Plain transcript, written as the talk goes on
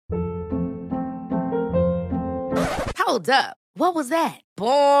Hold up. What was that?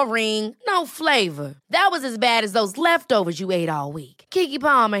 Boring. No flavor. That was as bad as those leftovers you ate all week. Keke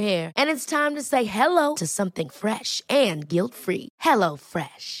Palmer here. And it's time to say hello to something fresh and guilt-free. Hello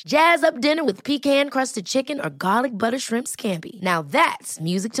Fresh. Jazz up dinner with pecan-crusted chicken or garlic butter shrimp scampi. Now that's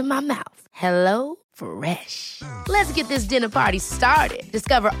music to my mouth. Hello Fresh. Let's get this dinner party started.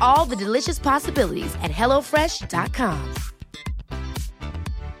 Discover all the delicious possibilities at hellofresh.com.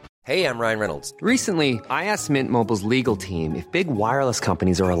 Hey, I'm Ryan Reynolds. Recently, I asked Mint Mobile's legal team if big wireless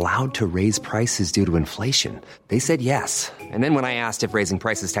companies are allowed to raise prices due to inflation. They said yes. And then when I asked if raising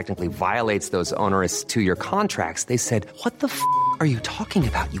prices technically violates those onerous two-year contracts, they said, "What the f*** are you talking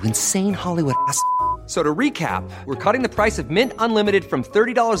about, you insane Hollywood ass f- So to recap, we're cutting the price of Mint Unlimited from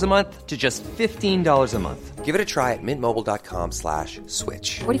 $30 a month to just $15 a month. Give it a try at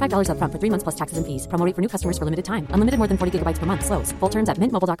mintmobile.com/switch. $45 up front for 3 months plus taxes and fees. Promo rate for new customers for limited time. Unlimited more than 40 gigabytes per month. Slows full terms at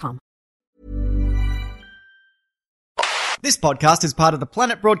mintmobile.com. This podcast is part of the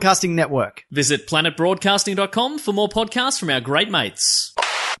Planet Broadcasting Network. Visit planetbroadcasting.com for more podcasts from our great mates.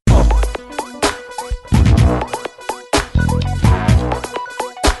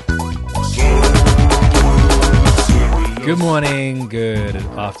 Good morning, good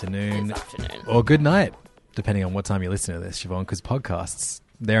afternoon, or good night, depending on what time you listen to this, Siobhan, because podcasts,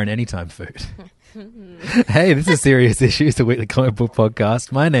 they're an anytime food. Hey, this is Serious Issues, the weekly comic book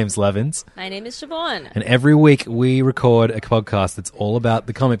podcast. My name's Levins. My name is Siobhan. And every week we record a podcast that's all about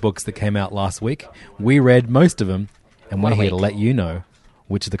the comic books that came out last week. We read most of them, and we're here to let you know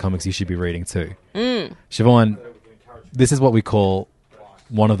which of the comics you should be reading too. Siobhan, this is what we call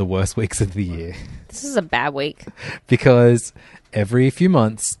one of the worst weeks of the year. This is a bad week. Because every few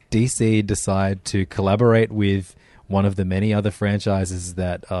months, DC decide to collaborate with one of the many other franchises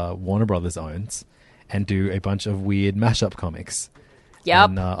that Warner Brothers owns and do a bunch of weird mashup comics.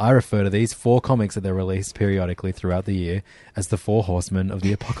 Yep. And I refer to these 4 comics that they release periodically throughout the year as the 4 Horsemen of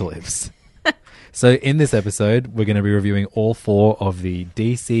the Apocalypse. So in this episode, we're going to be reviewing all 4 of the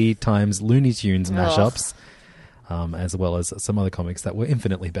DC times Looney Tunes mashups. As well as some other comics that were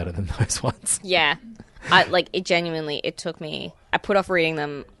infinitely better than those ones. Yeah. It took me... I put off reading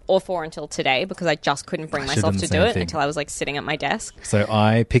them all 4 until today because I just couldn't bring myself to do it until I was, sitting at my desk. So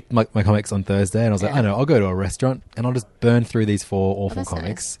I picked my comics on Thursday and I was like, I know, I'll go to a restaurant and I'll just burn through these 4 awful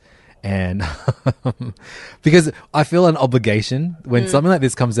comics. Nice. And because I feel an obligation when something like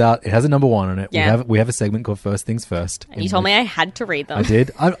this comes out, it has a number 1 on it. Yeah. We have a segment called First Things First. And you told me I had to read them. I did.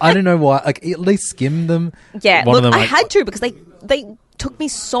 I don't know why. At least skim them. Yeah, look, I had to because they took me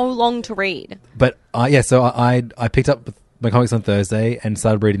so long to read. But so I picked up my comics on Thursday and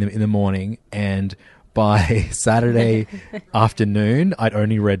started reading them in the morning. And by Saturday afternoon, I'd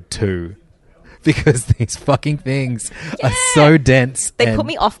only read 2. Because these fucking things are so dense. They put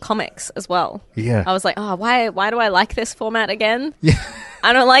me off comics as well. Yeah. I was like, why do I like this format again? Yeah.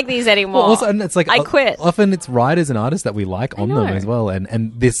 I don't like these anymore. Well, also, and it's like I quit. Often it's writers and artists that we like on them as well. And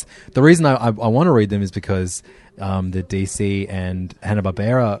the reason I want to read them is because the DC and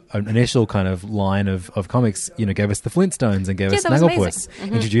Hanna-Barbera initial kind of line of comics, gave us the Flintstones and gave us Snagglepuss,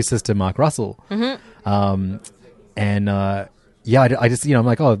 introduced us to Mark Russell. I just, I'm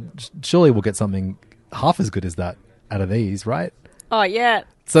like, surely we'll get something half as good as that out of these, right? Oh, yeah.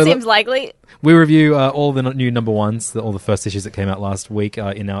 So seems likely. We review all the new number 1s, all the first issues that came out last week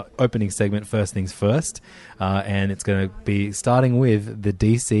in our opening segment, First Things First. And it's going to be starting with the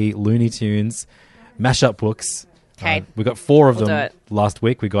DC Looney Tunes mashup books. Okay. We got 4 of them last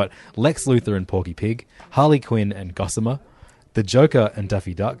week. We got Lex Luthor and Porky Pig, Harley Quinn and Gossamer, the Joker and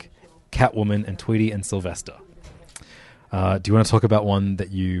Daffy Duck, Catwoman and Tweety and Sylvester. Do you want to talk about one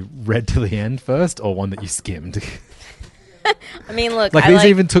that you read to the end first or one that you skimmed? I mean, look... these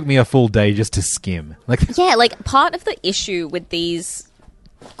even took me a full day just to skim. Part of the issue with these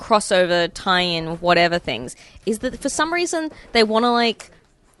crossover, tie-in, whatever things is that for some reason they want to,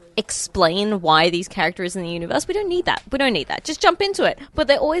 explain why these characters in the universe. We don't need that. Just jump into it. But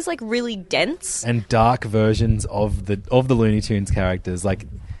they're always, really dense. And dark versions of the Looney Tunes characters,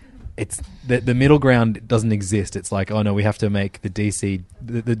 it's the middle ground doesn't exist. It's like, oh no, we have to make the DC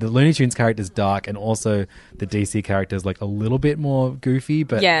the Looney Tunes characters dark and also the DC characters a little bit more goofy,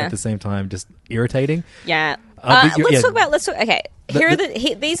 but at the same time just irritating. Yeah. Let's talk. Okay,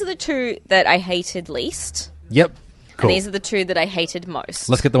 these are the 2 that I hated least. Yep. Cool. And these are the 2 that I hated most.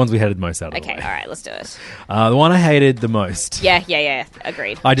 Let's get the ones we hated most out of the way. Okay, all right, let's do it. The one I hated the most. Yeah.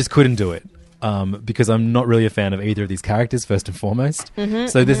 Agreed. I just couldn't do it. Because I'm not really a fan of either of these characters, first and foremost.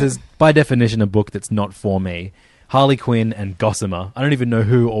 So this is, by definition, a book that's not for me. Harley Quinn and Gossamer. I don't even know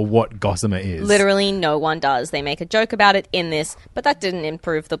who or what Gossamer is. Literally no one does. They make a joke about it in this, but that didn't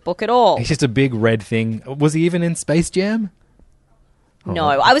improve the book at all. He's just a big red thing. Was he even in Space Jam? No,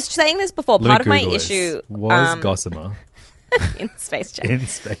 I was saying this before. Part of my Luke issue was Gossamer in Space Jam. in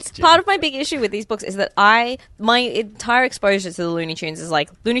Space Jam. Part of my big issue with these books is that my entire exposure to the Looney Tunes is like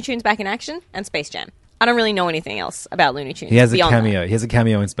Looney Tunes Back in Action and Space Jam. I don't really know anything else about Looney Tunes. He has a beyond cameo. that. He has a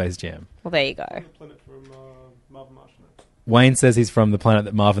cameo in Space Jam. Well, there you go. Wayne says he's from the planet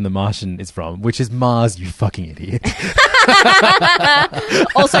that Marvin the Martian is from, which is Mars, you fucking idiot.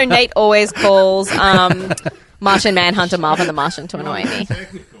 Also, Nate always calls Martian Manhunter Marvin the Martian to annoy me.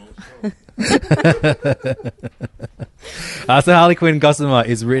 So Harley Quinn Gossamer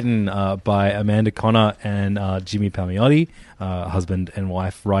is written by Amanda Connor and Jimmy Palmiotti, husband and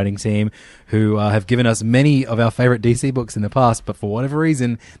wife writing team, who have given us many of our favourite DC books in the past, but for whatever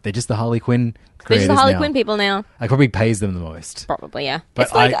reason, they're just the Harley Quinn They're creators just the Harley now. Quinn people now. It probably pays them the most. Probably, yeah. But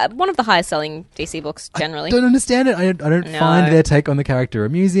It's like one of the highest selling DC books generally. I don't understand it. I don't No. find their take on the character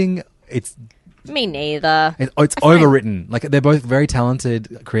amusing. It's Me neither. it's I find- overwritten. Like, they're both very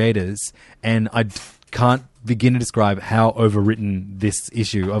talented creators, and I can't begin to describe how overwritten this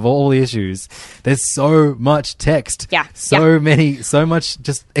issue of all the issues. There's so much text, Yeah, so much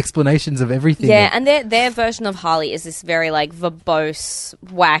just explanations of everything. Yeah, and their version of Harley is this very like verbose,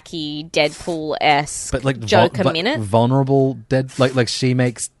 wacky, Deadpool-esque but like joke a minute. vulnerable, dead. Like she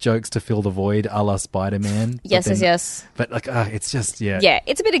makes jokes to fill the void, a la Spider-Man. Yes. But like, it's just Yeah,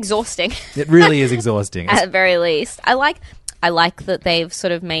 it's a bit exhausting. it really is exhausting. At the very least. I like that they've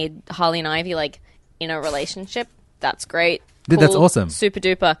sort of made Harley and Ivy like in a relationship. That's great. That's Cool, awesome. Super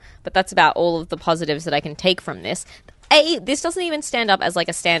duper. But that's about all of the positives that I can take from this. This doesn't even stand up as like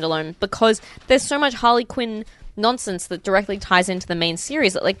a standalone because there's so much Harley Quinn nonsense that directly ties into the main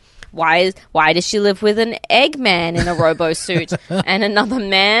series. Like, why does she live with an Eggman in a robo suit and another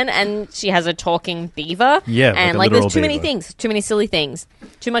man, and she has a talking beaver? Yeah, and like a there's literal too many beaver. things, too many silly things,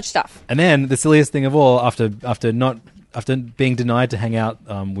 too much stuff. And then the silliest thing of all, after being denied to hang out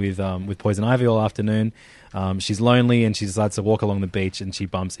with Poison Ivy all afternoon, she's lonely and she decides to walk along the beach and she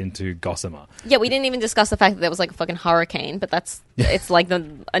bumps into Gossamer. Yeah, we didn't even discuss the fact that there was like a fucking hurricane, but it's like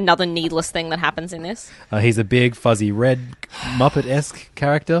another needless thing that happens in this. He's a big, fuzzy, red, Muppet-esque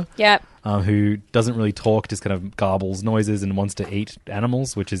character. Yeah. Who doesn't really talk, just kind of garbles noises and wants to eat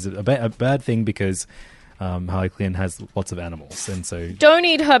animals, which is a bad thing because Harley Quinn has lots of animals, and so Don't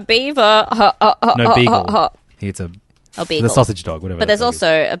eat her beaver. no beagle. He eats a beagle. the sausage dog, whatever. But there's that dog is.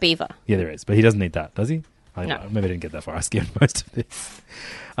 also a beaver. Yeah, there is, but he doesn't eat that, does he? I No. don't know. Maybe I didn't get that far. I skimmed most of this.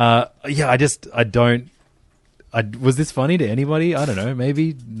 I don't. Was this funny to anybody? I don't know.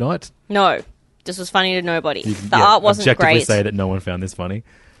 Maybe not. No, this was funny to nobody. You can, The art wasn't objectively great. say that no one found this funny.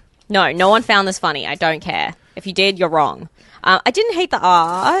 No one found this funny. I don't care. If you did, you're wrong. I didn't hate the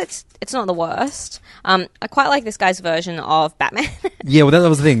art. It's not the worst. I quite like this guy's version of Batman. Yeah, well, that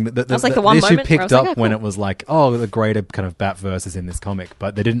was the thing. That was like the one issue moment where I picked was like, up oh, when cool. it was like, oh, the greater kind of Batverse is in this comic,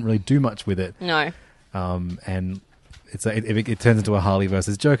 but they didn't really do much with it. No. And it turns into a Harley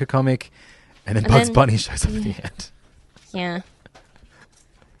versus Joker comic, and then And Bugs then- Bunny shows up at the end. Yeah.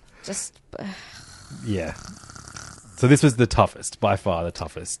 Just. Yeah. So this was the toughest, by far the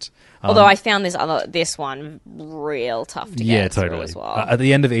toughest. Although I found this one real tough to get through totally. as well. At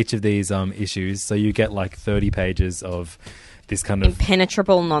the end of each of these issues, so you get like 30 pages of this kind of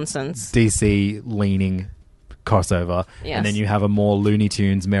Impenetrable nonsense. DC leaning crossover, Yes. and then you have a more Looney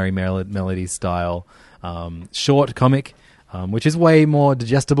Tunes, Merry Melody style short comic, which is way more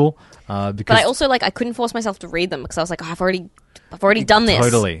digestible. Because But I also I couldn't force myself to read them because I was like, oh, I've already done this.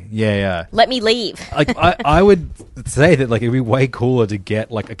 totally, yeah. Let me leave. Like I would say that like it'd be way cooler to get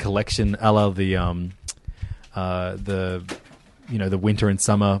like a collection a la the the winter and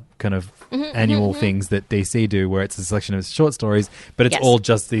summer kind of annual things that DC do, where it's a selection of short stories, but it's Yes. all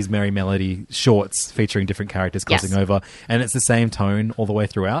just these Merry Melody shorts featuring different characters crossing Yes. over, and it's the same tone all the way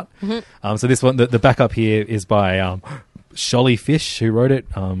throughout. So this one, the backup here is by Sholly Fish, who wrote it,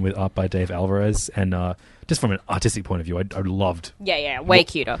 with art by Dave Alvarez, and just from an artistic point of view, I loved. Yeah, way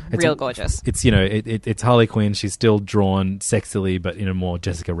cuter. It's Real gorgeous. It's it's Harley Quinn. She's still drawn sexily, but in a more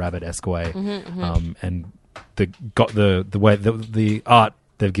Jessica Rabbit-esque way. And the way the art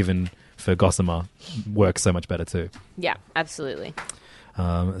they've given for Gossamer works so much better too. Yeah, absolutely.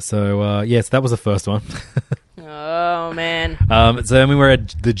 So that was the first one. Oh, man. So then we were at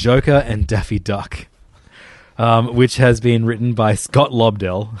The Joker and Daffy Duck, which has been written by Scott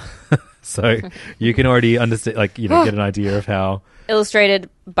Lobdell. So you can already understand, get an idea of how. Illustrated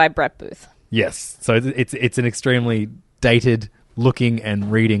by Brett Booth. Yes, so it's an extremely dated looking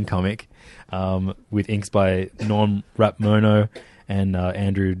and reading comic. with inks by Norm Rapmono and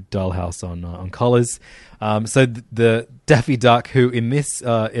Andrew Dahlhaus on colors. So the Daffy Duck, who in this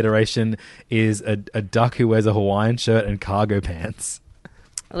iteration is a duck who wears a Hawaiian shirt and cargo pants.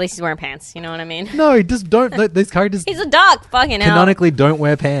 At least he's wearing pants. You know what I mean? No, he just don't. These characters He's a duck. Fucking hell. canonically don't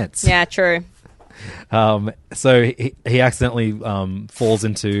wear pants. Yeah, true. So he accidentally falls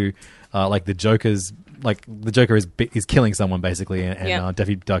into like the Joker's. Like the Joker is killing someone basically, and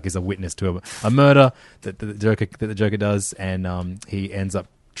Daffy Duck is a witness to a murder that the Joker does, and he ends up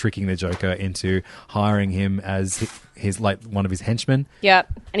tricking the Joker into hiring him as his like one of his henchmen. Yeah,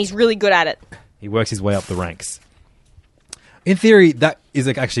 and he's really good at it. He works his way up the ranks. In theory, that is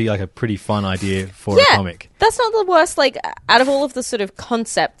actually like a pretty fun idea for a comic. That's not the worst. Like out of all of the sort of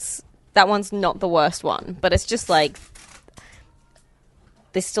concepts, that one's not the worst one. But it's just like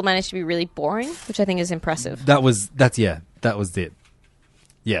they still managed to be really boring, which I think is impressive. That was it.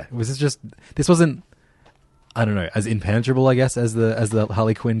 Yeah, this wasn't, I don't know, as impenetrable, I guess, as the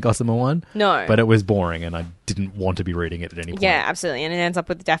Harley Quinn Gossamer one. No. But it was boring, and I didn't want to be reading it at any point. Yeah, absolutely. And it ends up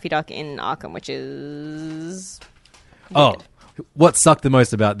with Daffy Duck in Arkham, which is weird. What sucked the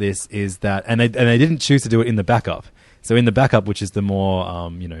most about this is that, and they didn't choose to do it in the backup. So in the backup, which is the more,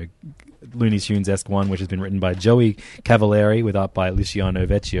 Looney Tunes-esque one, which has been written by Joey Cavalieri with art by Luciano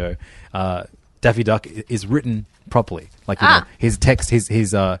Vecchio, Daffy Duck is written properly. Like, his text,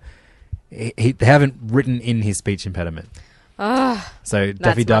 they haven't written in his speech impediment. So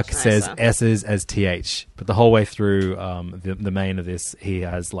Daffy Duck says S's as TH, but the whole way through the main of this, he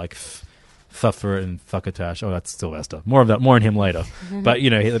has like Thuffer and Thuckatash. Oh, that's Sylvester. More of that, more on him later. But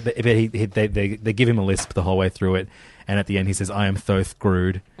they give him a lisp the whole way through it, and at the end he says, "I am Thoth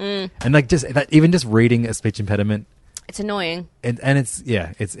Grood," and like even just reading a speech impediment, it's annoying, and it's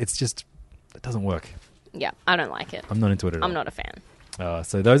just it doesn't work. Yeah, I don't like it. I'm not into it at all. I'm not a fan.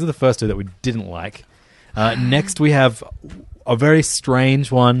 So those are the first two that we didn't like. Next we have a very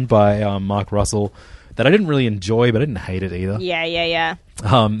strange one by Mark Russell that I didn't really enjoy, but I didn't hate it either. Yeah.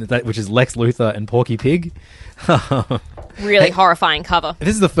 Which is Lex Luthor and Porky Pig. Really horrifying cover. This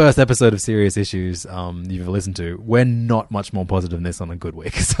is the first episode of Serious Issues you've ever listened to. We're not much more positive than this on a good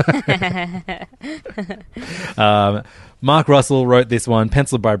week. So. Mark Russell wrote this one,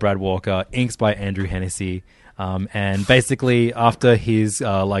 penciled by Brad Walker, inks by Andrew Hennessy. And basically, after his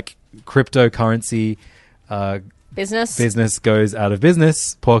cryptocurrency business goes out of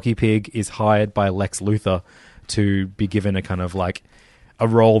business, Porky Pig is hired by Lex Luthor to be given a kind of like a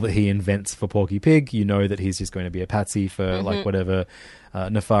role that he invents for Porky Pig. You know that he's just going to be a patsy for like whatever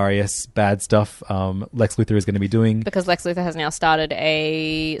nefarious bad stuff Lex Luthor is going to be doing. Because Lex Luthor has now started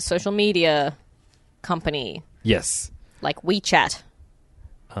a social media company. Yes. Like WeChat.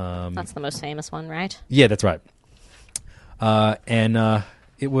 That's the most famous one, right? Yeah, that's right. And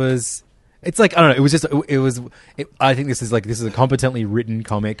it was... It's like, I don't know, I think this is a competently written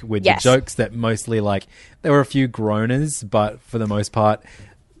comic with the jokes that mostly, like, there were a few groaners, but for the most part,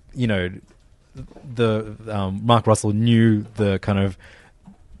 you know, the Mark Russell knew the kind of,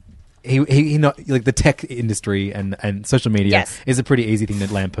 he not, like, the tech industry and social media is a pretty easy thing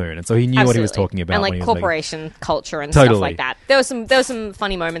to lampoon, and so he knew what he was talking about. And, like, when he corporation culture and stuff like that. There was some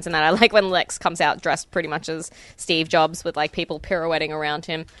funny moments in that. I like when Lex comes out dressed pretty much as Steve Jobs with, like, people pirouetting around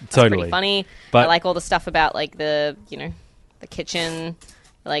him. That's pretty funny. But I like all the stuff about, like, the kitchen,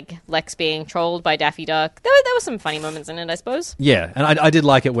 like Lex being trolled by Daffy Duck. There were some funny moments in it, I suppose. Yeah, and I did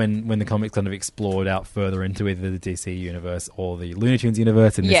like it when the comics kind of explored out further into either the DC universe or the Looney Tunes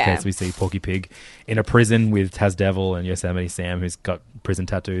universe. In this case, we see Porky Pig in a prison with Taz Devil and Yosemite Sam, who's got prison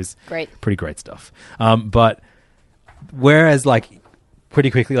tattoos. Pretty great stuff. But whereas, like,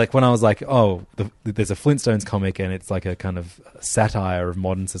 pretty quickly, like when I was like, oh, there's a Flintstones comic and it's like a kind of satire of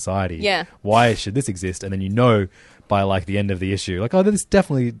modern society. Yeah. Why should this exist? And then by like the end of the issue, like, oh, this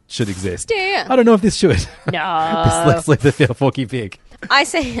definitely should exist. Yeah. I don't know if this should. No. This Lex Luthor Porky Pig. I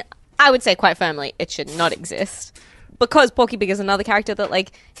would say quite firmly it should not exist. Because Porky Pig is another character that,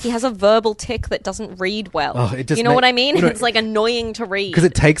 like, he has a verbal tick that doesn't read well. Oh, it just you know what I mean? It's, like, annoying to read. Because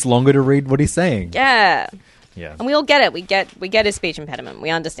it takes longer to read what he's saying. Yeah. Yeah. And we all get it. We get his speech impediment. We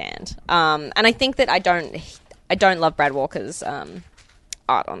understand. And I think that I don't love Brad Walker's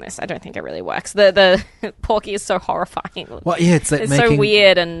art on this. I don't think it really works. The Porky is so horrifying. Well, yeah, it's so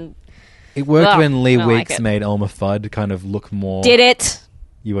weird and... It worked when Lee Weeks made Elmer Fudd kind of look more... Did it?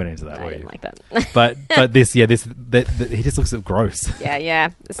 You weren't into that, I were didn't you? like that. but this, he just looks gross. Yeah,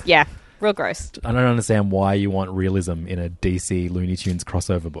 real gross. I don't understand why you want realism in a DC Looney Tunes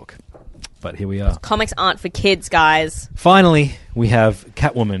crossover book. But here we are. Comics aren't for kids, guys. Finally, we have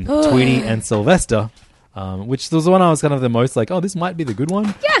Catwoman, Tweety and Sylvester, which was the one I was kind of the most like, oh, this might be the good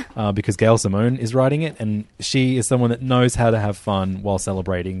one. Yeah. because Gail Simone is writing it, and she is someone that knows how to have fun while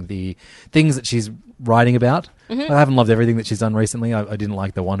celebrating the things that she's writing about. I haven't loved everything that she's done recently. I didn't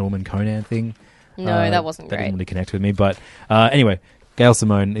like the Wonder Woman Conan thing. No, that wasn't That great. didn't really connect with me. But anyway, Gail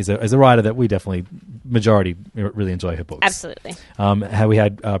Simone is a writer that we definitely, majority, really enjoy her books. Absolutely. How we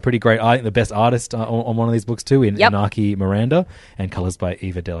had pretty great art, the best artist on one of these books too, in Yep. Inaki Miranda, and colours by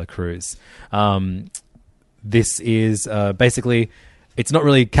Eva de la Cruz. This is basically, it's not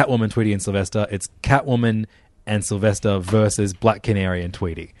really Catwoman, Tweety, and Sylvester. It's Catwoman and Sylvester versus Black Canary and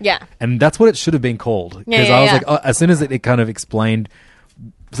Tweety. Yeah. And that's what it should have been called. Because Yeah, I was yeah. like, as soon as it kind of explained,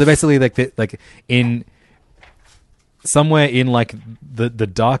 so basically like in somewhere in like the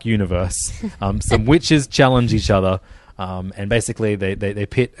dark universe, some witches challenge each other, and basically they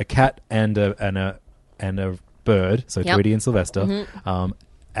pit a cat and a bird, so Yep. Tweety and Sylvester,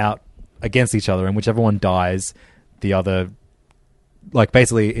 out against each other, and whichever one dies, the other. Like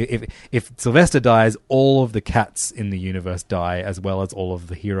basically, if Sylvester dies, all of the cats in the universe die, as well as all of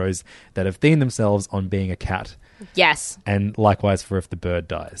the heroes that have themed themselves on being a cat, Yes. and likewise for if the bird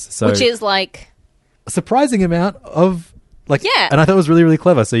dies. So Which is like... a surprising amount of like, Yeah. and I thought it was really, really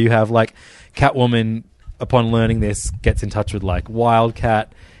clever. So you have like Catwoman, upon learning this, gets in touch with like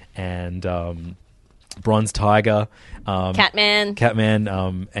Wildcat and Bronze Tiger, Catman.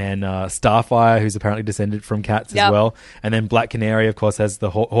 and Starfire, who's apparently descended from cats Yep. as well. And then Black Canary, of course, has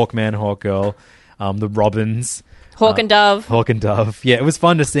the Hawkman, Hawkgirl, the Robins. Hawk and Dove. Hawk and Dove. Yeah, it was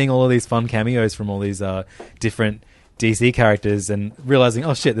fun to seeing all of these fun cameos from all these different DC characters and realizing,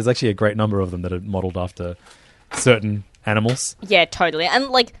 oh shit, there's actually a great number of them that are modeled after certain animals. Yeah, totally. And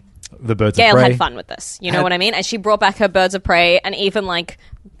like... The Birds Gail of Prey. had fun with this. You know what I mean? And she brought back her Birds of Prey and even like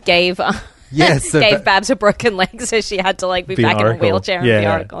gave... Yes, so gave Babs a broken leg, so she had to like be Be an back in a Oracle. wheelchair and Yeah. be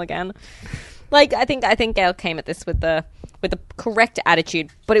Oracle again. Like I think Gail came at this with the correct attitude,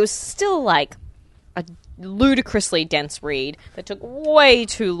 but it was still like a ludicrously dense read that took way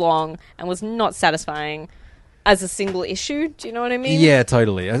too long and was not satisfying as a single issue. Do you know what I mean? Yeah,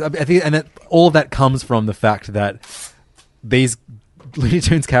 totally. I think, and all of that comes from the fact that these Looney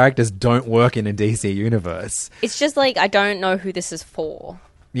Tunes characters don't work in a DC universe. It's just like I don't know who this is for.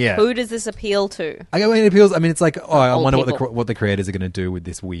 Yeah. Who does this appeal to? I mean, it appeals. I mean, it's like, oh, I Old wonder people. what the creators are going to do with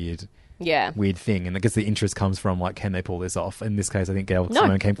this weird Yeah. thing. And I guess the interest comes from, like, can they pull this off? In this case, I think Gail No.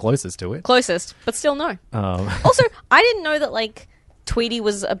 Simone came closest to it. Closest, but still no. Also, I didn't know that like Tweety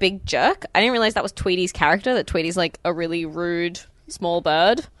was a big jerk. I didn't realize that was Tweety's character. That Tweety's like a really rude small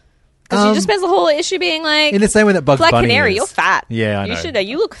bird. Because she just spends the whole issue being like, In the same way that Bugs Black Bunny Canary, is. you're fat. Yeah, I know.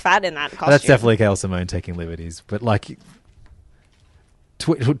 You look fat in that costume. That's definitely Gail Simone taking liberties. But, like,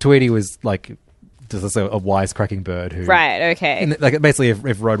 Tweety was, like, just a wisecracking bird who... Right. Okay. Like, basically, if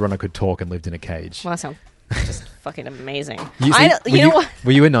Roadrunner could talk and lived in a cage. Well, that sounds just fucking amazing. You see, You know what?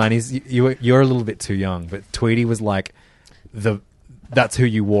 Were you in 90s? You're a little bit too young, but Tweety was like that's who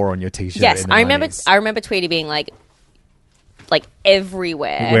you wore on your t-shirt. Yes, in the I remember. 90s. I remember Tweety being like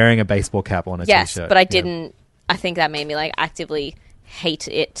everywhere. Wearing a baseball cap on a yes, t-shirt. but I Yeah. didn't. I think that made me like actively hate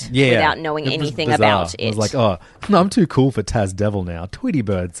it Yeah, without knowing it was anything bizarre. about it. I was like, oh, no, I'm too cool for Taz Devil now. Tweety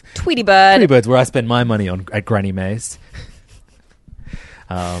Birds. Tweety Bird. Tweety Birds, where I spend my money on at Granny May's.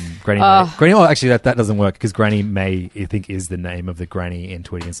 Granny May. Granny. Oh, actually, that doesn't work because Granny May, I think, is the name of the Granny in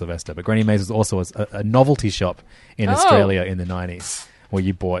Tweety and Sylvester. But Granny May's was also a novelty shop in Australia in the 90s where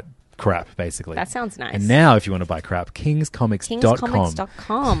you bought crap, basically. That sounds nice. And now, if you want to buy crap, kingscomics.com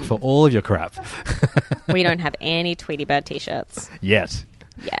Kingscomics.com. for all of your crap. We don't have any Tweety Bird t-shirts. Yet.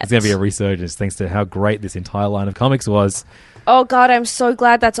 Yet. It's going to be a resurgence thanks to how great this entire line of comics was. Oh God, I'm so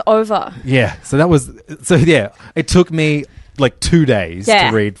glad that's over. Yeah, it took me like 2 days to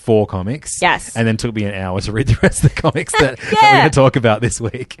read 4 comics. Yes. And then took me an hour to read the rest of the comics that we're Yeah. going to talk about this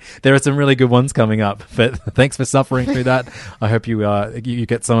week. There are some really good ones coming up, but thanks for suffering through that. I hope you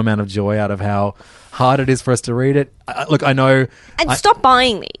get some amount of joy out of how hard it is for us to read it. Look, I know... And stop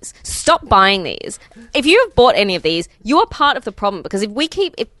buying these. Stop buying these. If you have bought any of these, you are part of the problem because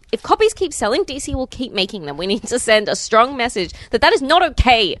if copies keep selling, DC will keep making them. We need to send a strong message that is not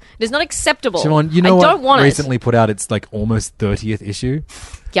okay. It is not acceptable. Siobhan, you know I don't what want recently put out its like almost 30th issue?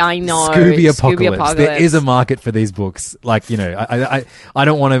 Yeah, I know. Scooby Apocalypse. There is a market for these books. Like, you know, I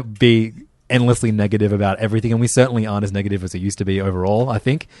don't want to be endlessly negative about everything, and we certainly aren't as negative as it used to be overall, I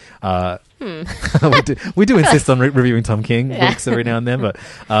think. We do insist on reviewing Tom King books every now and then, but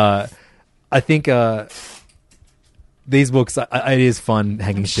I think these books, it is fun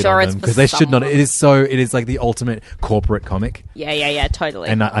hanging shit sure on it's them for because they should not. someone. It is like the ultimate corporate comic, Yeah, totally.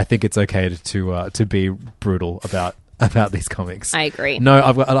 and I think it's okay to be brutal about about these comics. I agree. No,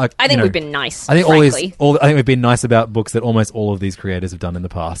 I've got. I think we've been nice. I think frankly. I think we've been nice about books that almost all of these creators have done in the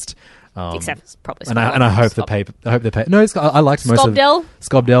past. Except probably and I hope the paper. I hope the paper. No, I liked most Scobdell? of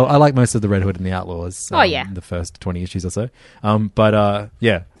Scobdell. I like most of the Red Hood and the Outlaws. Oh, yeah. The first 20 issues or so. But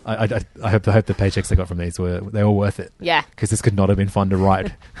yeah, I hope the paychecks they got from these were worth it. Yeah. Because this could not have been fun to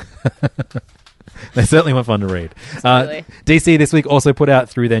write. They certainly weren't fun to read. DC this week also put out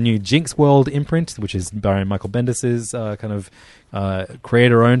through their new Jinx World imprint, which is Barry and Michael Bendis's kind of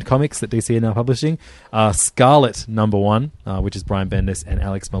creator-owned comics that DC are now publishing. Scarlet #1, which is Brian Bendis and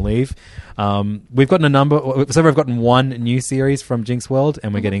Alex Maleev. We've gotten one new series from Jinx World,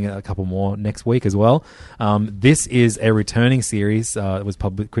 and we're getting a couple more next week as well. This is a returning series. It was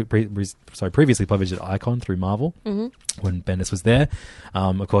previously published at Icon through Marvel when Bendis was there.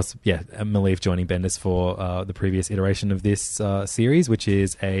 Of course, Maleev joining Bendis for the previous iteration of this series, which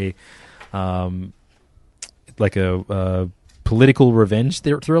is a political revenge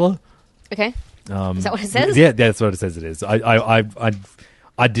thriller. Okay. Is that what it says? Yeah, that's what it says it is.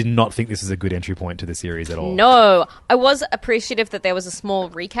 I did not think this was a good entry point to the series at all. No. I was appreciative that there was a small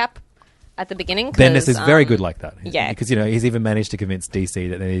recap at the beginning. Bendis is very good like that. Yeah. Because, he's even managed to convince DC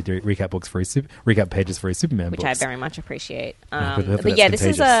that they need to recap books for his recap pages for his Superman books. Which I very much appreciate. But yeah, this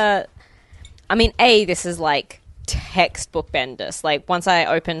is this is like textbook Bendis. Like, once I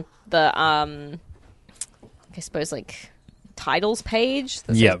opened the, I suppose, like, titles page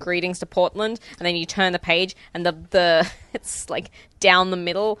that says greetings to Portland, and then you turn the page and the it's like down the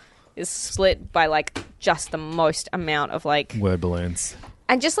middle is split by like just the most amount of like word balloons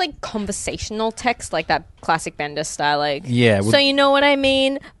and just like conversational text, like that classic Bendis style, like so you know what I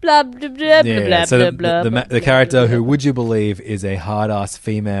mean, blah blah blah blah so blah blah. The character who, would you believe, is a hard ass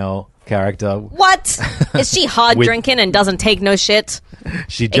female character. What? Is she hard drinking and doesn't take no shit?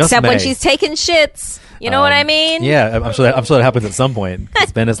 She just except when she's taking shits. You know what I mean? Yeah, I'm sure that happens at some point.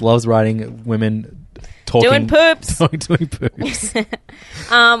 Because Bendis loves writing women talking, doing poops. doing poops.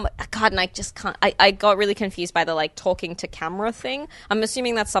 God, and I just can't. I got really confused by the like talking to camera thing. I'm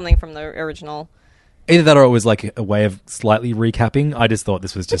assuming that's something from the original. Either that or it was like a way of slightly recapping. I just thought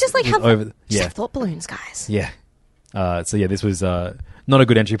this was just like have over. Have thought balloons, guys. Yeah. This was not a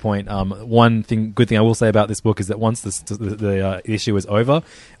good entry point. One good thing I will say about this book is that once the issue is over,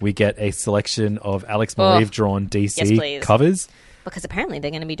 we get a selection of Alex Maleev drawn DC covers. Because apparently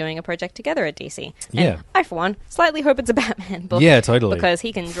they're going to be doing a project together at DC. Yeah. And I, for one, slightly hope it's a Batman book. Yeah, totally. Because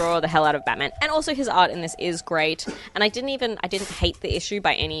he can draw the hell out of Batman. And also his art in this is great. And I didn't hate the issue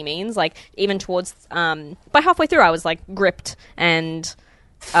by any means. Like, even towards, by halfway through I was like gripped and...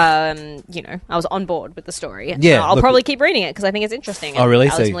 I was on board with the story. Yeah, I'll probably keep reading it because I think it's interesting. Oh, really?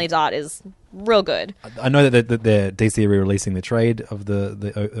 Alex Maleev's art is real good. I know that they're DC are re-releasing the trade of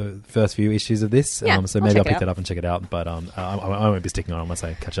the first few issues of this. Yeah, so maybe I'll pick that up and check it out. But I won't be sticking on unless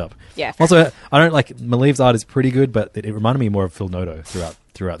I catch up. Yeah. Also, I don't like Maleev's art is pretty good, but it reminded me more of Phil Noto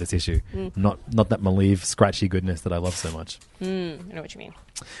throughout this issue. Not that Maleev scratchy goodness that I love so much. I know what you mean.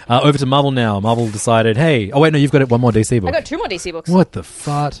 Over to Marvel now. Marvel decided, hey... Oh, wait, no, you've got one more DC book. I got 2 more DC books. What the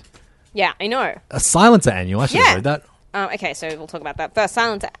fart? Yeah, I know. A Silencer annual. I should have read that. Okay, so we'll talk about that. First,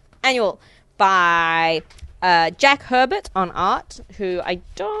 Silencer annual by Jack Herbert on art, who I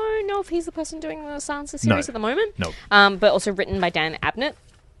don't know if he's the person doing the Silencer series at the moment. No. But also written by Dan Abnett.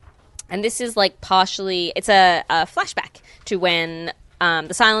 And this is like partially... It's a flashback to when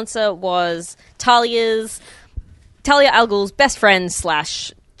the Silencer was Talia al Ghul's best friend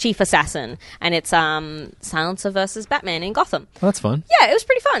 / chief assassin, and it's Silencer versus Batman in Gotham. Oh, that's fun. Yeah, it was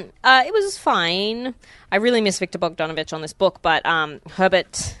pretty fun. It was fine. I really miss Victor Bogdanovich on this book, but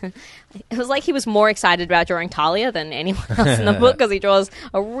Herbert, it was like he was more excited about drawing Talia than anyone else in the book because he draws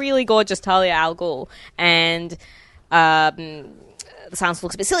a really gorgeous Talia al Ghul, and the Silencer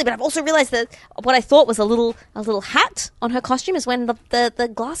looks a bit silly, but I've also realised that what I thought was a little hat on her costume is when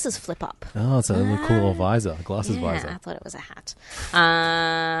the glasses flip up. Oh, it's a little cool little visor, visor. I thought it was a hat.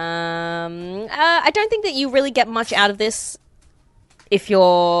 I don't think that you really get much out of this if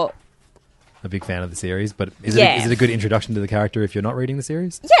you're a big fan of the series, but is it a good introduction to the character if you're not reading the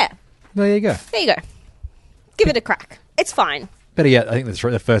series? Yeah. Well, there you go. There you go. Give it a crack. It's fine. Better yet, I think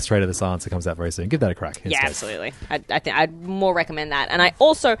the first trade of the Silencer comes out very soon. Give that a crack. Yeah, absolutely. I think I'd more recommend that. And I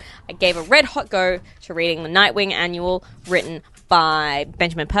gave a red hot go to reading the Nightwing annual, written by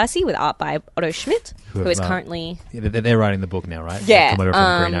Benjamin Percy with art by Otto Schmidt, who is currently... they're writing the book now, right? Yeah. From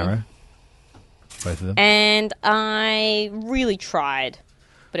Green Arrow. Both of them. And I really tried,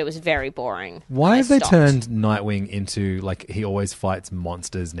 but it was very boring. Why have they turned Nightwing into, like, he always fights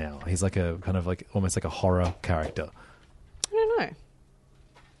monsters now? He's like a kind of like almost like a horror character. I don't know.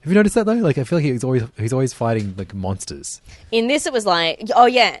 Have you noticed that though? Like, I feel like he's always fighting like monsters. In this, it was like, oh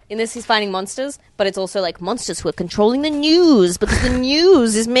yeah, in this he's fighting monsters, but it's also like monsters who are controlling the news because the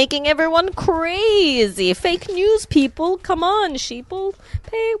news is making everyone crazy. Fake news, people. Come on, sheeple.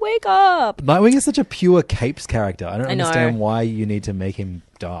 Wake up. Nightwing is such a pure capes character. I don't I know. understand why you need to make him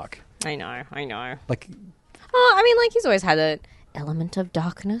dark. I know. Like, Oh, I mean, like, he's always had an element of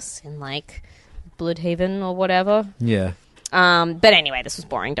darkness in, like, Bloodhaven or whatever. yeah. But anyway, this was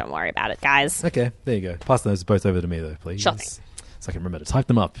boring. Don't worry about it, guys. Okay, there you go. Pass those both over to me, though, please. Sure thing. So I can remember to type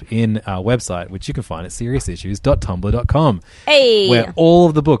them up in our website, which you can find at seriousissues.tumblr.com, Hey! where all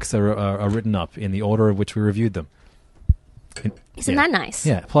of the books are written up in the order of which we reviewed them. Isn't that nice?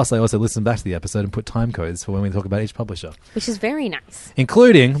 Yeah. Plus, I also listen back to the episode and put time codes for when we talk about each publisher, Which is very nice.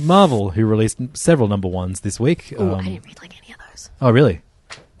 including Marvel, who released several number ones this week. Ooh, I didn't read, like, any of those. Oh, really?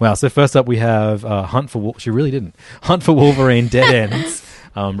 Wow. So first up, we have Hunt for She really didn't. Hunt for Wolverine: Dead Ends,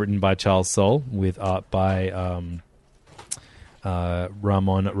 written by Charles Soule with art by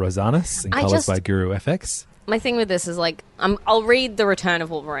Ramon Rosanas and colors by Guru FX. My thing with this is, like, I'll read The Return of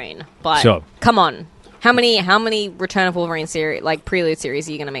Wolverine, but Sure. come on. How many Return of Wolverine series, like, prelude series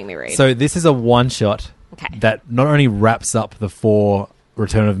are you going to make me read? So this is a one shot Okay. that not only wraps up the 4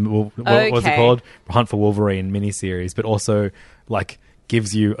 Return of what's it Okay. called, Hunt for Wolverine miniseries, but also like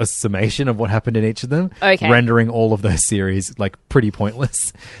gives you a summation of what happened in each of them, Okay. rendering all of those series like pretty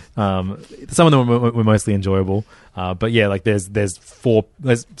pointless. Some of them were mostly enjoyable, but yeah, like there's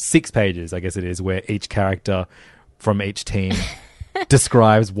 6 pages, I guess it is, where each character from each team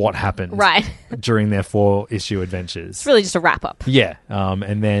describes what happened Right. during their 4-issue adventures. It's really just a wrap-up. Yeah,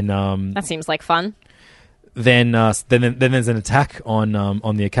 and then That seems like fun. then there's an attack on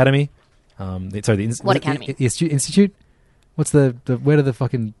the academy. What academy? Institute? What's the where do the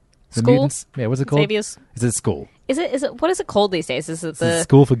fucking the School? mutants? Yeah, what's it called? Xavier's. Is it school? Is it what is it called these days? Is it Is it the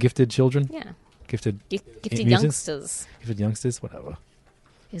school for gifted children? yeah Gifted gifted mutants? youngsters? Gifted youngsters, whatever.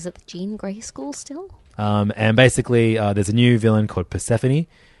 Is it the Jean Grey school still? And basically, there's a new villain called Persephone,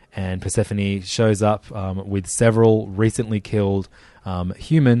 and Persephone shows up with several recently killed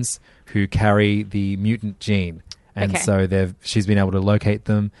humans who carry the mutant gene. And Okay. so she's been able to locate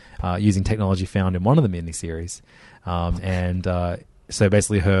them using technology found in one of the miniseries. So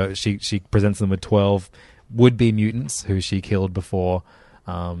basically she presents them with 12 would-be mutants who she killed before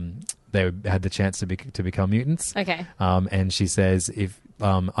they had the chance to become mutants. Okay. And she says, if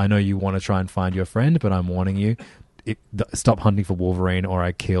I know you want to try and find your friend, but I'm warning you, stop hunting for Wolverine or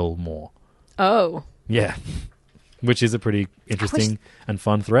I kill more. Oh, Yeah. Which is a pretty interesting and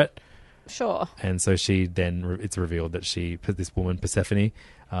fun threat. sure. And so she then, it's revealed that this woman, Persephone,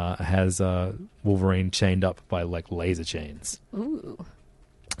 has Wolverine chained up by like laser chains. Ooh,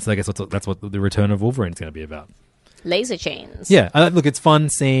 So I guess that's what the Return of Wolverine is going to be about. laser chains. Yeah, look, it's fun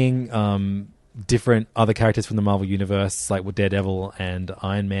seeing different other characters from the Marvel Universe, like with Daredevil and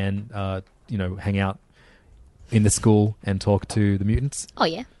Iron Man, hang out in the school and talk to the mutants. Oh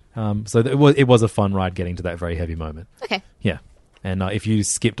yeah. So it was a fun ride getting to that very heavy moment. Okay. Yeah. And if you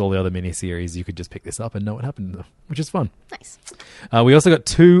skipped all the other miniseries, you could just pick this up and know what happened to them, which is fun. Nice. We also got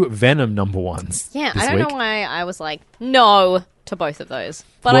 2 Venom number 1s. Yeah, this I don't week. know why I was like no to both of those,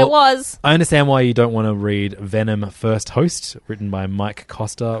 but I Well, was. I understand why you don't want to read Venom First Host, written by Mike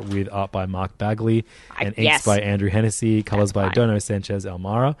Costa, with art by Mark Bagley, and inks yes. by Andrew Hennessy, colors by fine. Dono Sanchez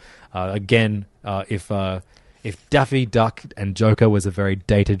Almara. If Daffy Duck and Joker was a very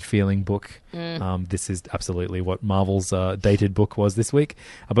dated feeling book, this is absolutely what Marvel's dated book was this week.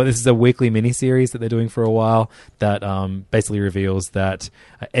 But this is a weekly miniseries that they're doing for a while that basically reveals that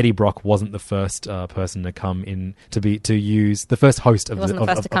Eddie Brock wasn't the first person to come in to use the first host of He wasn't the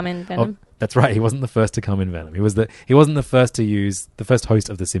first to come in Venom? That's right. He wasn't the first to come in Venom. He wasn't the first to use the first host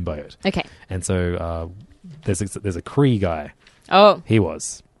of the symbiote. Okay. And so there's a Kree guy. Oh, He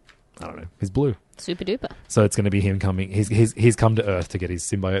was. I don't know. He's blue. super duper. So it's going to be him coming. He's come to Earth to get his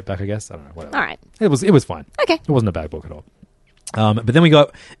symbiote back, I guess. I don't know. Whatever. All right. It was fine. Okay. It wasn't a bad book at all. But then we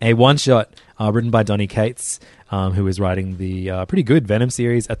got a one-shot written by Donny Cates, who is writing the pretty good Venom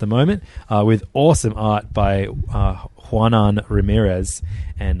series at the moment, with awesome art by Juanan Ramirez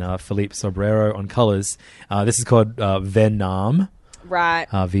and Philippe Sobrero on colors. This is called Venom, Right.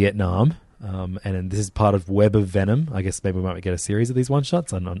 Vietnam. And this is part of Web of Venom. I guess maybe we might get a series of these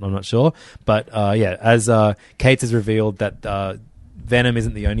one-shots. I'm not sure. But as Cates has revealed that Venom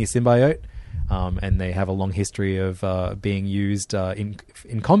isn't the only symbiote, and they have a long history of being used in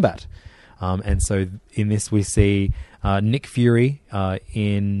combat. And so in this we see Nick Fury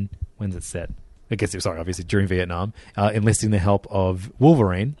in... When's it set? Obviously during Vietnam, enlisting the help of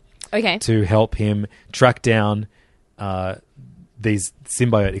Wolverine Okay. to help him track down these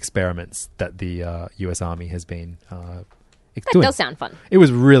symbiote experiments that the U.S. Army has been That doing. does sound fun. It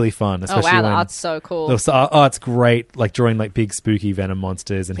was really fun. Oh Especially wow, the when art's so cool. it's great. Like drawing like big spooky Venom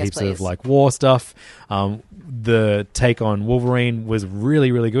monsters and Yes, heaps please. of like war stuff. The take on Wolverine was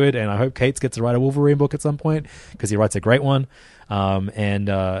really, really good, and I hope Cates gets to write a Wolverine book at some point because he writes a great one. And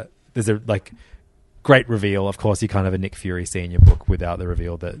there's a like great reveal. Of course, you can't have a Nick Fury Senior book without the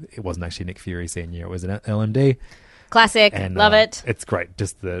reveal that it wasn't actually Nick Fury Senior. It was an LMD. Classic. And, Love it. It's great.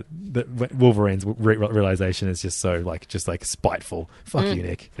 Just the Wolverine's realization is just so like spiteful. Fuck you,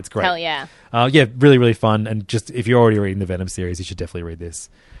 Nick. It's great. Hell yeah. Yeah, really, really fun. And just if you're already reading the Venom series, you should definitely read this.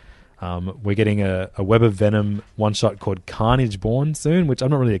 We're getting a Web of Venom one shot called Carnage Born soon, which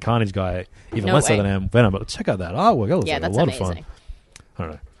I'm not really a Carnage guy, even No less so way. than I am Venom. But check out that artwork. That looks Yeah, like that's a lot amazing. of fun. I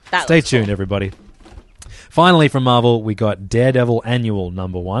don't know. That Stay looks tuned, cool. everybody. Finally, from Marvel, we got Daredevil Annual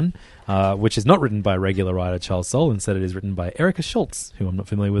 #1, which is not written by regular writer Charles Soule. Instead, it is written by Erica Schultz, who I'm not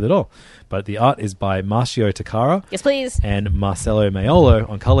familiar with at all. But the art is by Marcio Takara Yes, please. and Marcelo Maiolo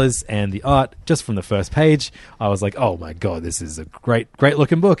on colors. And the art, just from the first page, I was like, oh my god, this is a great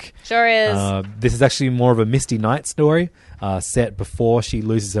looking book. Sure is. This is actually more of a Misty Knight story, set before she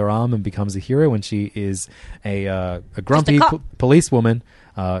loses her arm and becomes a hero, when she is a grumpy Just a cop. policewoman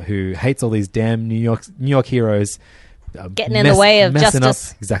who hates all these damn New York heroes. Getting in the way of messing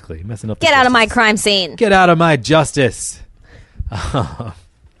justice. Messing up. the Get out of my justice. crime scene. Get out of my justice.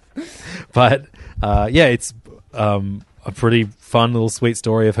 But yeah, it's a pretty fun little sweet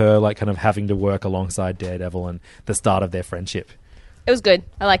story of her like kind of having to work alongside Daredevil and the start of their friendship. It was good.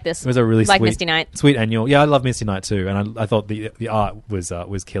 I like this. It was a really like sweet, Misty Knight. sweet annual. Yeah, I love Misty Knight too, and I thought the art was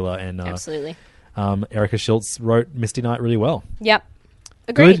killer. And Absolutely. Erica Schultz wrote Misty Knight really well. Yep.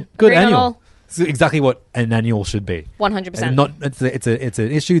 Agreed. Good Agreed on annual. all. It's exactly what an annual should be. 100%. And not it's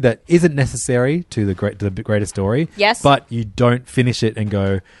an issue that isn't necessary to the greater story. Yes. But you don't finish it and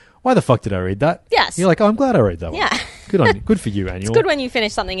go, why the fuck did I read that? Yes. You're like, oh, I'm glad I read that one. Yeah. Good on you. Good for you, annual. It's good when you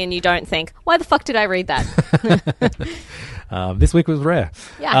finish something and you don't think, why the fuck did I read that? This week was rare.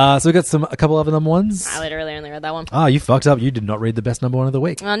 Yeah. So we got a couple other #1s. I literally only read that one. You fucked up. You did not read the best #1 of the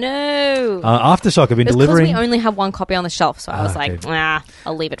week. Oh, no. Aftershock have been It's because delivering. we only have one copy on the shelf, so I was like, okay.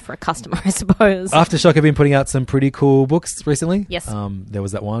 I'll leave it for a customer, I suppose. Aftershock have been putting out some pretty cool books recently. Yes. There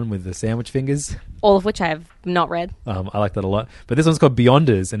was that one with the sandwich fingers. All of which I have not read. I like that a lot. But this one's called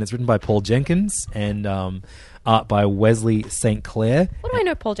Beyonders, and it's written by Paul Jenkins and art by Wesley St. Clair. What do I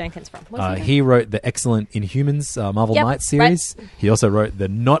know Paul Jenkins from? What does he do? He wrote the excellent Inhumans Marvel Yep, Knights series. right. He also wrote the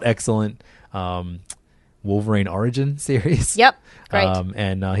not excellent Wolverine Origin series. Yep, great.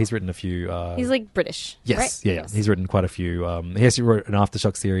 And he's written a few. He's like British, yes, right? yeah. Yes. He's written quite a few. He actually wrote an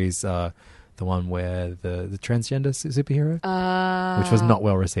Aftershock series, the one where the transgender superhero, which was not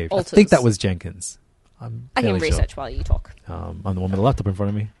well received. Alters. I think that was Jenkins. I can fairly sure. research while you talk. I'm the one with the laptop in front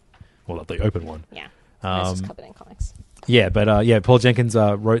of me. Well, not the open one. Yeah. Mine's Um, just covered in comics. Yeah, but Paul Jenkins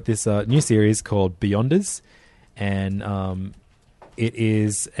wrote this new series called Beyonders, and it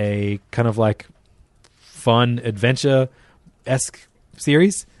is a kind of like fun adventure-esque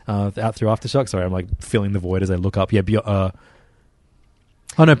series out through Aftershock. Sorry, I'm like filling the void as I look up. Yeah, oh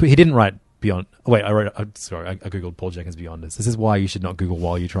no, but he didn't write Beyond. Wait, I googled Paul Jenkins Beyonders. This is why you should not Google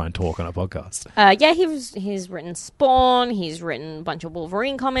while you try and talk on a podcast. Yeah, he's written Spawn. He's written a bunch of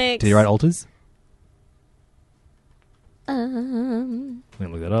Wolverine comics. Did he write Alters? Um, I'm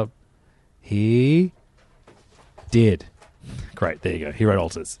gonna look that up. He did. Great, there you go. He wrote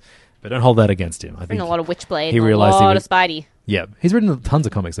Alters, but don't hold that against him. I think written a lot of Witchblade. he and realized a he lot was- of Spidey. Yeah, he's written tons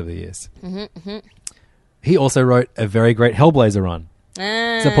of comics over the years. He also wrote a very great Hellblazer run.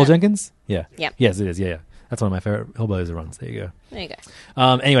 Is that Paul Jenkins? Yeah. Yep. Yes, it is. Yeah. That's one of my favorite Hellblazer runs. There you go. There you go.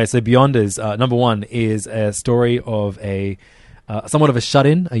 Anyway, so Beyonders, #1 is a story of a somewhat of a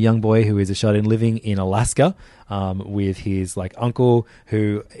shut-in, a young boy who is a shut-in living in Alaska with his like uncle,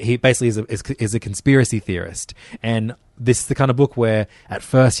 who he basically is a conspiracy theorist. And this is the kind of book where at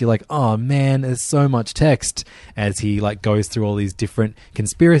first you're like, oh man, there's so much text, as he like goes through all these different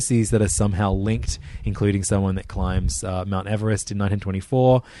conspiracies that are somehow linked, including someone that climbs Mount Everest in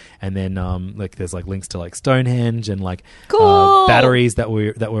 1924, and then like there's like links to like Stonehenge and like Cool. batteries that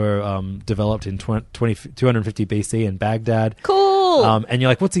were developed in 250 BC in Baghdad. Cool. And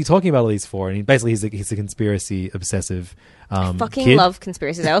you're like, what's he talking about all these for? And he's a conspiracy obsessive Fucking kid. love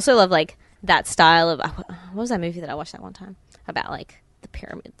conspiracies. I also love like that style of what was that movie that I watched that one time about like the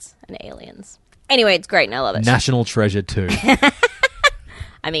pyramids and aliens. Anyway, it's great and I love it. National Treasure 2.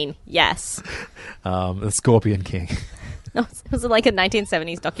 I mean, yes. The Scorpion King. No, it was like a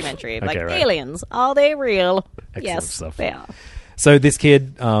 1970s documentary of like Okay, right. aliens. Are they real? Excellent yes, stuff. they are. So this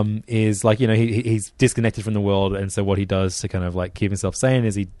kid is like, he's disconnected from the world, and so what he does to kind of like keep himself sane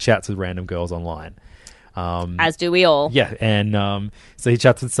is he chats with random girls online. As do we all. Yeah, and so he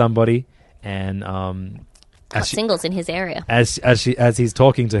chats with somebody, and Got singles in his area. as he's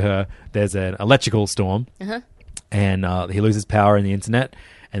talking to her, there's an electrical storm, and he loses power in the internet,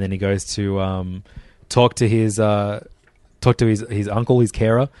 and then he goes to talk to his uncle, his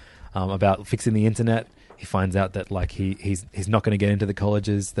carer, about fixing the internet. He finds out that like he's not going to get into the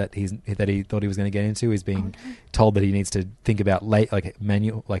colleges that he thought he was going to get into. He's being told that he needs to think about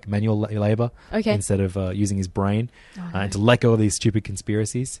manual labor instead of using his brain, and to let go of these stupid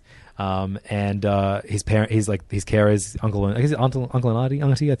conspiracies. And his parent, his carer's uncle and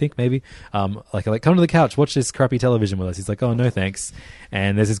auntie, I think maybe, like come to the couch, watch this crappy television with us. He's like, oh no thanks.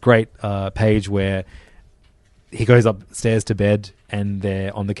 And there's this great page where he goes upstairs to bed and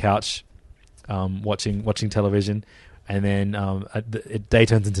they're on the couch watching television, and then day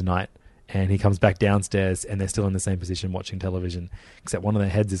turns into night, and he comes back downstairs and they're still in the same position watching television, except one of their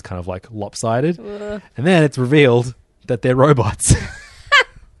heads is kind of like lopsided. And then it's revealed that they're robots.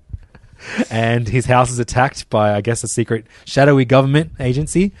 And his house is attacked by, I guess, a secret shadowy government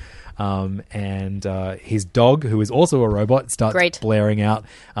agency. And his dog, who is also a robot, starts blaring out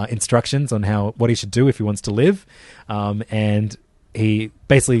instructions on what he should do if he wants to live. And he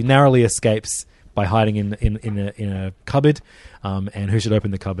basically narrowly escapes by hiding in a cupboard. And who should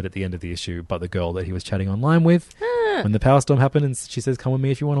open the cupboard at the end of the issue but the girl that he was chatting online with when the power storm happened, and she says, "Come with me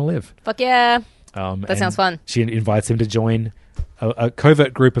if you want to live." Fuck yeah. That sounds fun. She invites him to join a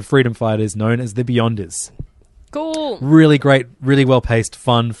covert group of freedom fighters known as the Beyonders. Cool. Really great, really well-paced,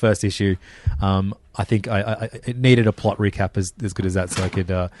 fun first issue. I think it needed a plot recap as good as that, so I could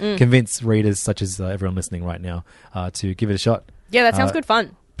convince readers such as everyone listening right now to give it a shot. Yeah, that sounds good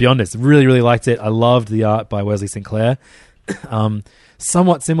fun. Beyonders. Really, really liked it. I loved the art by Wesley Sinclair.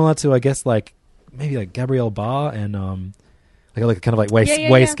 Somewhat similar to, I guess, maybe like Gabrielle Barr and like kind of like way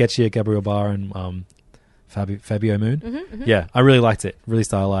sketchier Gabrielle Barr and Fabio Moon. Yeah, I really liked it. Really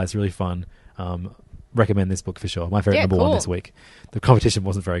stylized, really fun. Recommend this book for sure. My favorite number one this week. The competition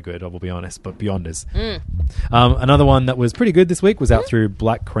wasn't very good, I will be honest, but Beyonders. Another one that was pretty good this week was out through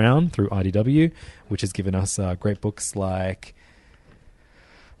Black Crown through IDW, which has given us great books like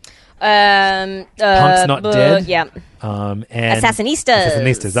Punk's Not Dead. Yeah. And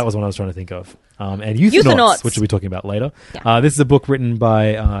Assassinistas. That was one I was trying to think of. And Euthanauts, which we'll be talking about later. Yeah. This is a book written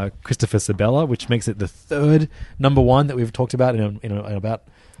by Christopher Sabella, which makes it the third number one that we've talked about in about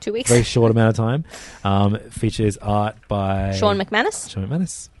 2 weeks. Very short amount of time. Features art by Sean McManus.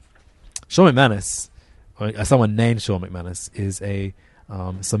 Sean McManus, someone named Sean McManus, is a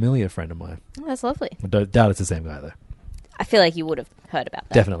familiar friend of mine. Oh, that's lovely. I doubt it's the same guy though. I feel like you would have heard about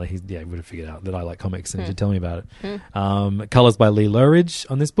that. Definitely. He would have figured out that I like comics and he should tell me about it. Colours by Lee Luridge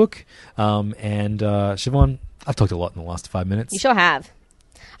on this book. And Siobhan, I've talked a lot in the last 5 minutes. You sure have.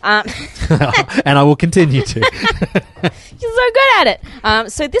 And I will continue to. You're so good at it.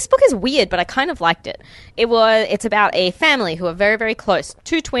 So this book is weird, but I kind of liked it. It's about a family who are very, very close.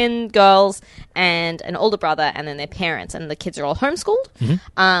 2 twin girls and an older brother, and then their parents, and the kids are all homeschooled.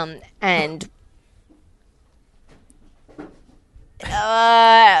 And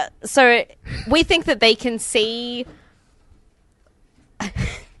so we think that they can see.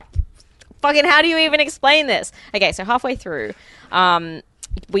 Fucking, how do you even explain this? Okay, so halfway through,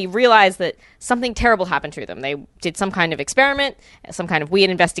 we realize that something terrible happened to them. They did some kind of experiment, some kind of weird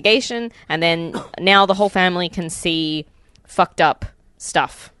investigation, and then now the whole family can see fucked up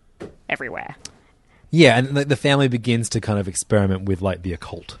stuff everywhere. Yeah, and the family begins to kind of experiment with like the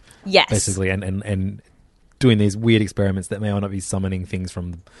occult. Yes. Basically, and doing these weird experiments that may or not be summoning things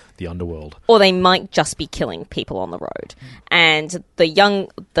from the underworld. Or they might just be killing people on the road. And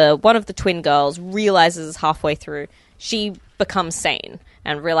the one of the twin girls realizes halfway through, she becomes sane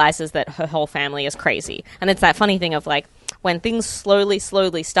and realizes that her whole family is crazy. And it's that funny thing of like, when things slowly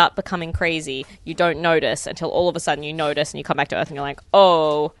start becoming crazy, you don't notice until all of a sudden you notice and you come back to Earth and you're like,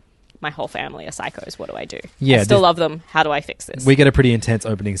 oh, my whole family are psychos. What do I do? Yeah, I still love them. How do I fix this? We get a pretty intense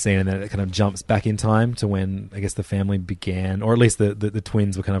opening scene, and then it kind of jumps back in time to when I guess the family began, or at least the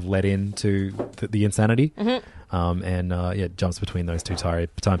twins were kind of let into the insanity. And it jumps between those two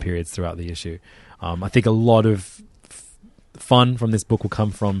time periods throughout the issue. I think a lot of fun from this book will come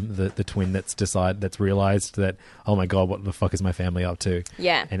from the twin that's realized that, oh my god, what the fuck is my family up to?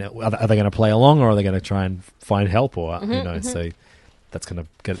 Yeah. And are they going to play along, or are they going to try and find help, or who knows? So that's kind of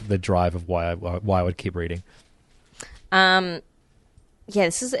get the drive of why I would keep reading. It's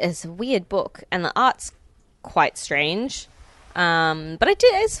a weird book, and the art's quite strange. But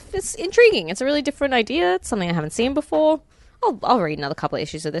it's intriguing. It's a really different idea. It's something I haven't seen before. I'll read another couple of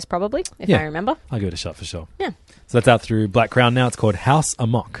issues of this probably, if Yeah. I remember. I'll give it a shot for sure. Yeah. So that's out through Black Crown now. It's called House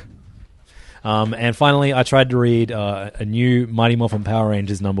Amok. And finally, I tried to read a new Mighty Morphin Power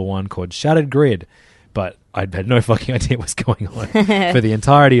Rangers #1 called Shattered Grid, but I had no fucking idea what's going on for the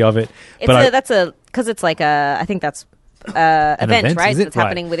entirety of it. Because it's like I think that's event, event, right? is it? That's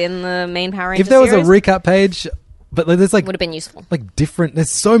happening within the main Power Rangers If there was series. a recap page, but there's like would have been useful. like different.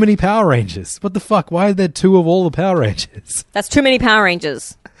 There's so many Power Rangers. What the fuck? Why are there 2 of all the Power Rangers? That's too many Power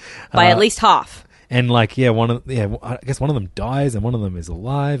Rangers by at least half. And like, I guess one of them dies, and one of them is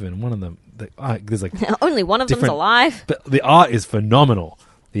alive, and one of them there's like Only one of them's different- alive. But the art is phenomenal.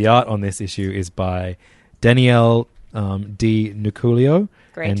 The art on this issue is by Danielle Di Nuculio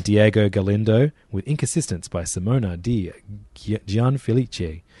Great. and Diego Galindo, with ink assistance by Simona Di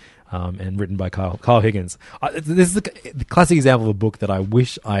Gianfelice, and written by Carl Higgins. This is the classic example of a book that I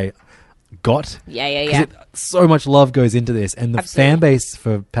wish I got. Yeah. So much love goes into this, and the Absolutely. fan base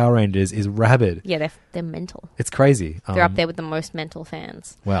for Power Rangers is rabid. Yeah, they're mental. It's crazy. They're up there with the most mental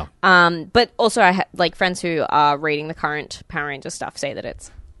fans. Wow. But also, I like friends who are reading the current Power Ranger stuff say that it's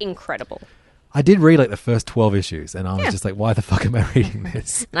incredible. I did read like the first 12 issues, and I was Yeah. just like, why the fuck am I reading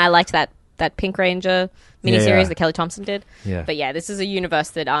this? And I liked that Pink Ranger miniseries Yeah. that Kelly Thompson did. Yeah. But yeah, this is a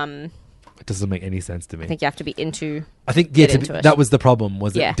universe that It doesn't make any sense to me. I think you have to be into. I think get into it. that was the problem.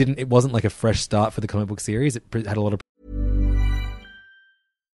 Was Yeah. it wasn't like a fresh start for the comic book series. It had a lot of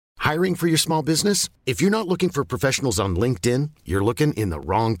Hiring for your small business? If you're not looking for professionals on LinkedIn, you're looking in the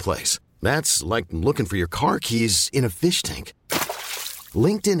wrong place. That's like looking for your car keys in a fish tank.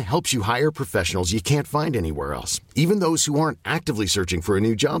 LinkedIn helps you hire professionals you can't find anywhere else, even those who aren't actively searching for a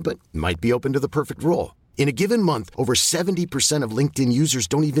new job but might be open to the perfect role. In a given month, over 70% of LinkedIn users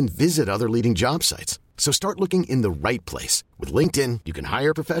don't even visit other leading job sites. So start looking in the right place. With LinkedIn, you can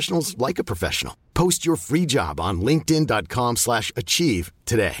hire professionals like a professional. Post your free job on linkedin.com/achieve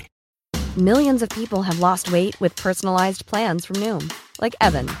today. Millions of people have lost weight with personalized plans from Noom. Like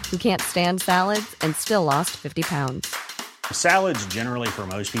Evan, who can't stand salads and still lost 50 pounds. Salads generally for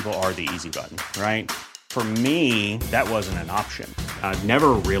most people are the easy button, right? For me, that wasn't an option. I never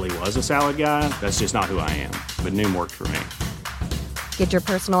really was a salad guy. That's just not who I am. But Noom worked for me. Get your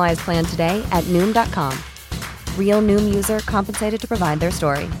personalized plan today at Noom.com. Real Noom user compensated to provide their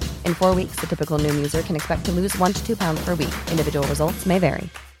story. In 4 weeks, the typical Noom user can expect to lose 1 to 2 pounds per week. Individual results may vary.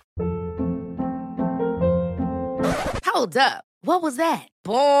 Hold up. What was that?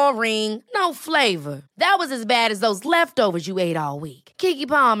 Boring. No flavor. That was as bad as those leftovers you ate all week. Keke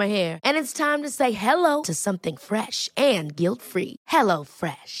Palmer here, and it's time to say hello to something fresh and guilt-free. Hello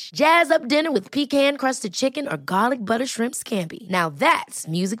Fresh. Jazz up dinner with pecan-crusted chicken or garlic butter shrimp scampi. Now that's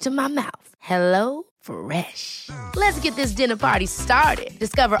music to my mouth. Hello Fresh. Let's get this dinner party started.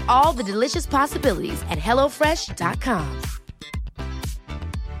 Discover all the delicious possibilities at hellofresh.com.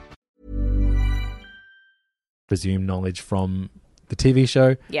 presumed knowledge from the TV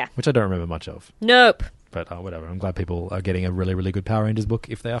show, Yeah. which I don't remember much of. Nope. But whatever. I'm glad people are getting a really, really good Power Rangers book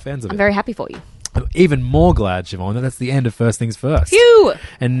if they are fans of I'm it. very happy for you. I'm even more glad, Siobhan, that that's the end of First Things First. Phew!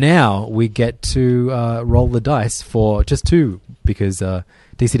 And now we get to roll the dice for just 2 because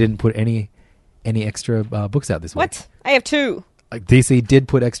DC didn't put any extra books out this week. What? I have 2. DC did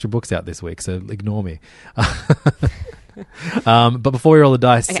put extra books out this week, so ignore me. But before we roll the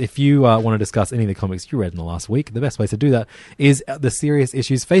dice, if you want to discuss any of the comics you read in the last week, the best way to do that is the Serious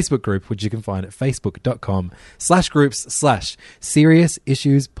Issues Facebook group, which you can find at facebook.com/groups/Serious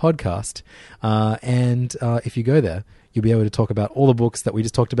Issues Podcast. And if you go there, you'll be able to talk about all the books that we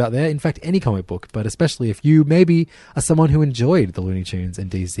just talked about there. In fact, any comic book, but especially if you maybe are someone who enjoyed the Looney Tunes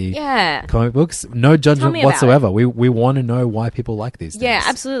and DC comic books. No judgment me about whatsoever. We want to know why people like these things. Yeah,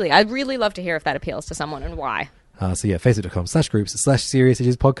 absolutely. I'd really love to hear if that appeals to someone and why. So yeah, facebook.com/groups/Serious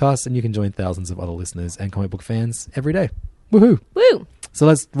Issues Podcast, and you can join thousands of other listeners and comic book fans every day. Woohoo! Woo! So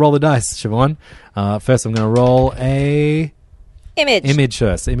let's roll the dice, Siobhan. First, I'm going to roll a image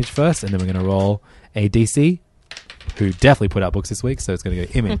first, and then we're going to roll a DC, who definitely put out books this week, so it's going to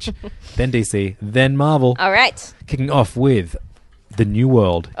go Image, then DC, then Marvel. All right. Kicking off with The New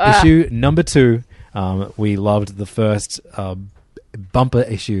World, issue number 2. We loved the first bumper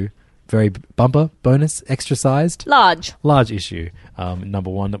issue. Very bumper, bonus, extra-sized. Large issue. Number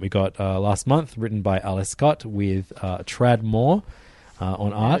 1 that we got last month, written by Alice Scott with Trad Moore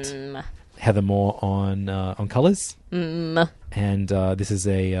on art, Heather Moore on colours. And this is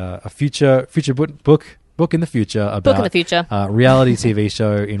a future book in the future about reality TV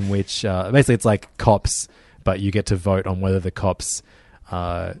show in which basically it's like Cops, but you get to vote on whether the cops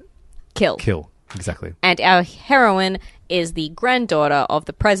kill. Exactly. And our heroine is the granddaughter of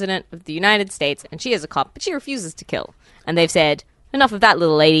the President of the United States, and she is a cop, but she refuses to kill. And they've said, enough of that,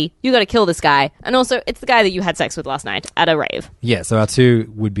 little lady. You got to kill this guy. And also, it's the guy that you had sex with last night at a rave. Yeah, so our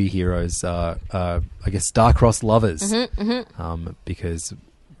two would-be heroes are, I guess, star-crossed lovers. Because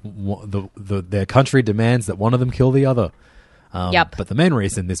their country demands that one of them kill the other. Yep. But the main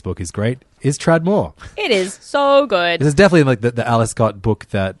reason this book is great is Tradmore. It is so good. This is definitely like the Alice Scott book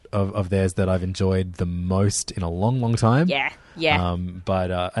that of theirs that I've enjoyed the most in a long, long time. Yeah.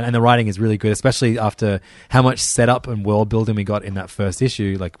 But and the writing is really good, especially after how much setup and world building we got in that first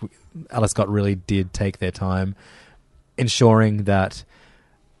issue. Like Alice Scott really did take their time ensuring that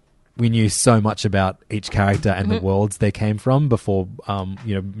we knew so much about each character and the worlds they came from before.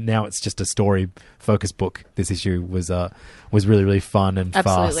 Now it's just a story focused book. This issue was really, really fun and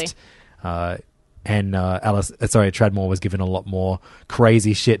Absolutely. fast. Tradmore was given a lot more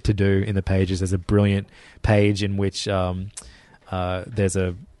crazy shit to do in the pages. There's a brilliant page in which there's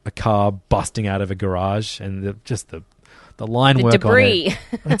a car busting out of a garage, and the line The work debris. on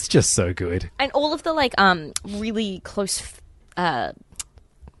it. It's just so good. And all of the really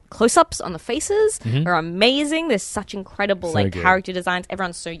close-ups on the faces are amazing. There's such incredible So good. character designs.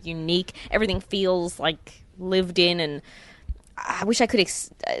 Everyone's so unique. Everything feels like lived in, and I wish I could.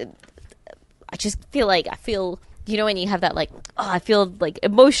 I just feel like when you have that I feel like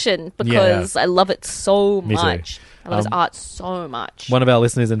emotion because I love it so Me too. much. I love his art so much. One of our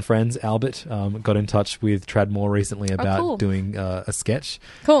listeners and friends, Albert, got in touch with Tradmore recently about cool. doing a sketch.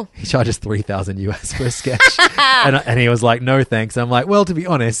 Cool. He charges $3,000 US for a sketch, and he was like, "No, thanks." I'm like, "Well, to be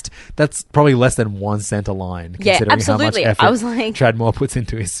honest, that's probably less than 1 cent a line, Yeah, considering absolutely. how much effort I was like- Tradmore puts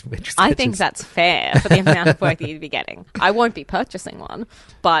into his sketches." I think that's fair for the amount of work that you'd be getting. I won't be purchasing one,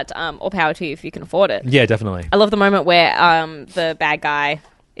 but all power to you if you can afford it. Yeah, definitely. I love the moment where the bad guy,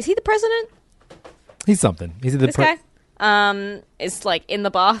 is he the president? He's something. He's the This guy is in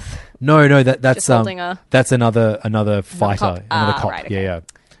the bath. No, that's Just holding a- that's another fighter, cop? another cop. Right, okay. Yeah,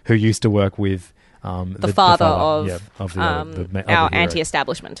 who used to work with The father of the our hero.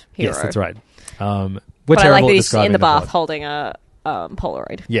 anti-establishment hero. Yes, that's right. We're But I like terrible that at he's describing in the bath plot. holding a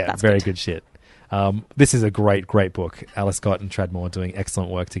Polaroid. Yeah, That's very good shit. This is a great book. Alice Scott and Tradmore doing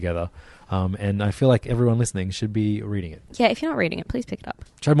excellent work together. And I feel like everyone listening should be reading it. Yeah, if you're not reading it, please pick it up.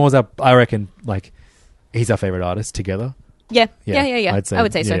 Tradmore's I reckon, he's our favorite artist together. Yeah. I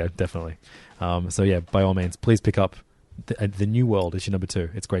would say so. Yeah, definitely. So yeah, by all means, please pick up the New World issue number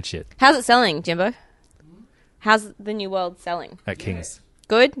 2. It's great shit How's it selling, Jimbo? How's the New World selling? at King's.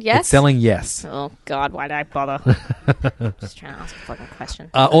 Good? Yes? It's selling, yes. Oh, God, why did I bother? Just trying to ask a fucking question.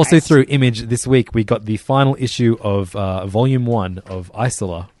 Also Christ. through Image this week, we got the final issue of Volume 1 of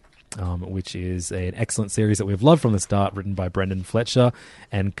Isola, which is an excellent series that we've loved from the start, written by Brendan Fletcher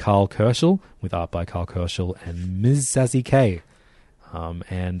and Carl Kerschel, with art by Carl Kerschel and Ms. Sassy K.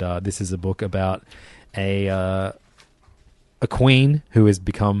 This is a book about a queen who has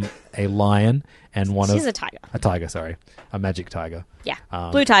become a lion and She's a tiger. A magic tiger. Yeah,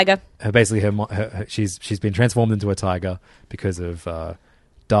 blue tiger. She's been transformed into a tiger because of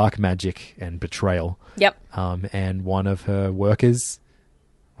dark magic and betrayal. Yep. And one of her workers,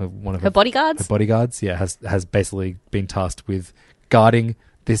 Her bodyguards? her bodyguards, has basically been tasked with guarding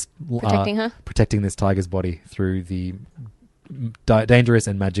this, protecting this tiger's body through the dangerous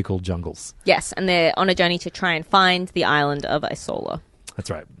and magical jungles. Yes, and they're on a journey to try and find the island of Isola.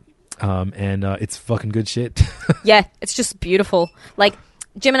 That's right. And it's fucking good shit. Yeah, it's just beautiful.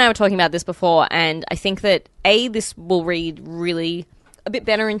 Jim and I were talking about this before, and I think that this will read really a bit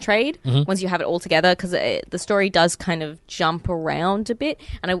better in trade once you have it all together, because the story does kind of jump around a bit.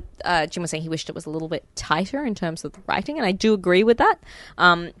 And Jim was saying he wished it was a little bit tighter in terms of the writing, and I do agree with that.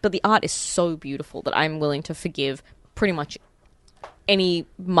 But the art is so beautiful that I'm willing to forgive pretty much any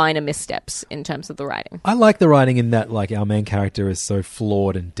minor missteps in terms of the writing. I like the writing in that, our main character is so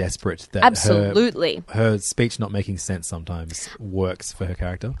flawed and desperate that Absolutely. her speech not making sense sometimes works for her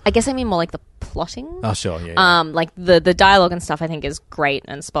character. I guess I mean more the plotting. Oh, sure, yeah. The dialogue and stuff I think is great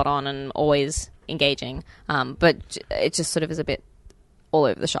and spot on and always engaging. But it just sort of is a bit all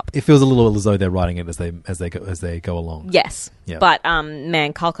over the shop. It feels a little as though they're writing it as they go along. Yes. Yeah. But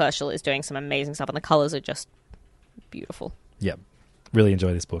Carl Kerschel is doing some amazing stuff, and the colours are just beautiful. Yeah. Really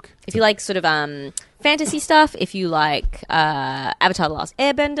enjoy this book. If you like sort of fantasy stuff, if you like Avatar: The Last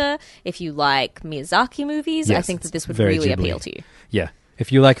Airbender, if you like Miyazaki movies, Yes, I think that this would very really Ghibli. appeal to you. Yeah.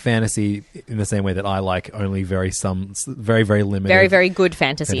 If you like fantasy in the same way that I like only very, very limited. Very, very good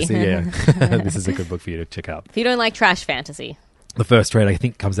fantasy. yeah. This is a good book for you to check out. If you don't like trash fantasy. The first trade, I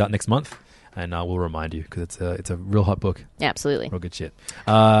think, comes out next month. and we'll remind you because it's a real hot book. Yeah, absolutely. Real good shit.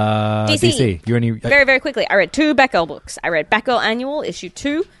 DC. You're any very, very quickly. I read 2 Batgirl books. I read Batgirl Annual issue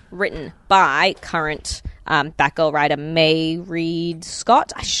 2, written by current Batgirl writer May Reed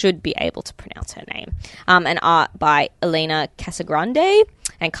Scott. I should be able to pronounce her name. And art by Elena Casagrande,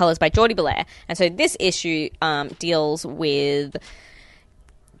 and colors by Jordi Belair. And so this issue deals with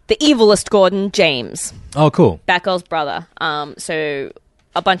the evilest Gordon, James. Oh, cool. Batgirl's brother. So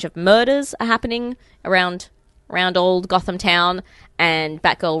a bunch of murders are happening around old Gotham town, and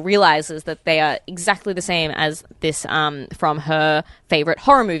Batgirl realizes that they are exactly the same as this from her favorite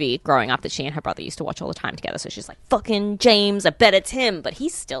horror movie growing up that she and her brother used to watch all the time together. So she's like, fucking James, I bet it's him, but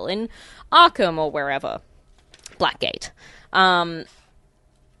he's still in Arkham or wherever. Blackgate.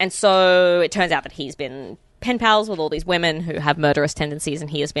 And so it turns out that he's been pen pals with all these women who have murderous tendencies, and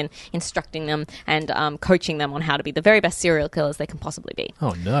he has been instructing them and coaching them on how to be the very best serial killers they can possibly be.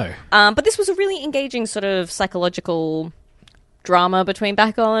 Oh, no. But this was a really engaging sort of psychological drama between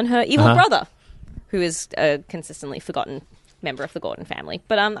Batgirl and her evil brother, who is a consistently forgotten member of the Gordon family.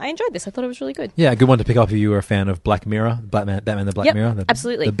 But I enjoyed this. I thought it was really good. Yeah, a good one to pick up if you were a fan of Black Mirror, Batman the Black Mirror.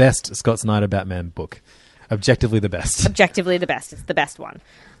 Absolutely. The best Scott Snyder Batman book. Objectively the best. Objectively the best. It's the best one.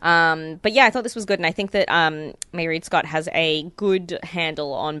 But yeah, I thought this was good, and I think that May Reed Scott has a good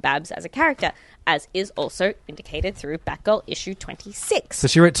handle on Babs as a character, as is also indicated through Batgirl issue 26. So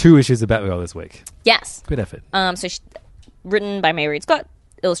she wrote 2 issues of Batgirl this week. Yes. Good effort. Written by May Reed Scott,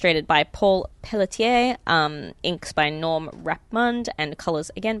 illustrated by Paul Pelletier, inks by Norm Rapmund, and colours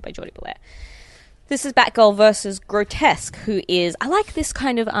again by Jordi Belair. This is Batgirl versus Grotesque, who is... I like this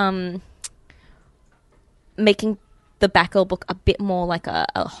kind of... making the Batgirl book a bit more like a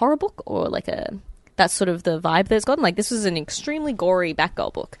horror book, or like that's sort of the vibe that it's gotten. Like, this was an extremely gory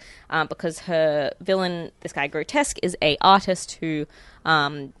Batgirl book because her villain, this guy Grotesque, is a artist who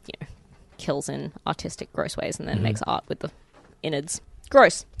kills in artistic, gross ways and then makes art with the innards.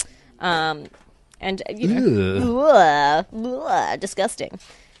 Gross. Disgusting.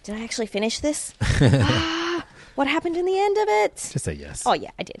 Did I actually finish this? What happened in the end of it? Just say yes. Oh,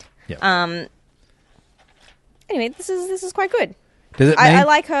 yeah, I did. Yeah. Anyway, this is quite good. Does it I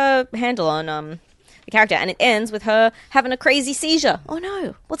like her handle on the character, and it ends with her having a crazy seizure. Oh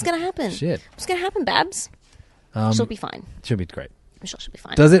no, what's going to happen? Shit. What's going to happen, Babs? She'll be fine. She'll be great. I'm sure she'll be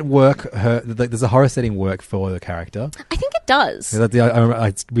fine. Does it work? Does a horror setting work for the character? I think it does.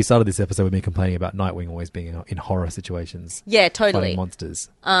 We started this episode with me complaining about Nightwing always being in horror situations. Yeah, totally. Fighting monsters.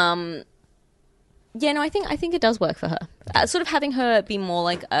 Yeah, no, I think it does work for her. Sort of having her be more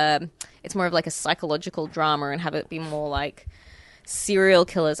like it's more of like a psychological drama, and have it be more like serial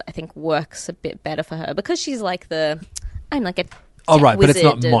killers, I think works a bit better for her, because she's like I'm like a right, but it's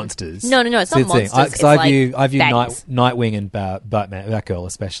not wizard monsters. No, it's not monsters. Because I view baddies. Nightwing and Batgirl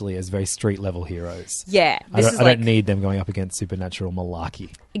especially as very street level heroes. Yeah, I don't need them going up against supernatural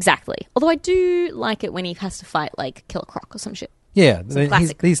malarkey. Exactly. Although I do like it when he has to fight like Killer Croc or some shit. Yeah,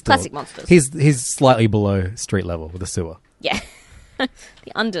 he's classic monsters. He's slightly below street level with the sewer. Yeah, the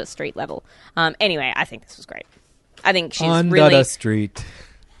under street level. Anyway, I think this was great. I think she's under really the street.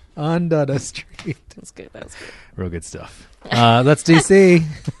 Under the street. That's good. That was good. Real good stuff. That's DC.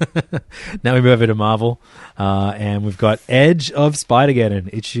 Now we move over to Marvel, and we've got Edge of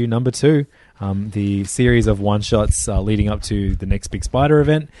Spider-Geddon, issue number 2. The series of one-shots leading up to the next big Spider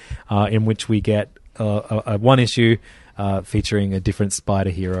event, in which we get a one issue featuring a different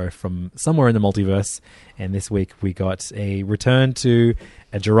Spider hero from somewhere in the multiverse. And this week we got a return to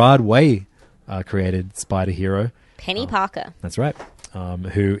a Gerard Way created Spider hero. Penny Parker. That's right.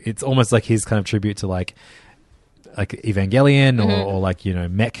 Who it's almost like his kind of tribute to like Evangelion or like,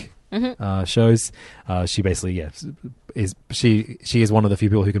 mech shows. She basically she is one of the few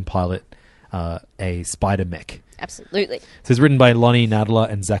people who can pilot a spider mech. Absolutely. So it's written by Lonnie Nadler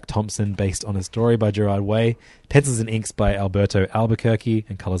and Zach Thompson, based on a story by Gerard Way. Pencils and inks by Alberto Albuquerque,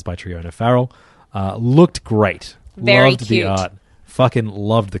 and colors by Triona Farrell. Looked great. Very loved cute. The art. Fucking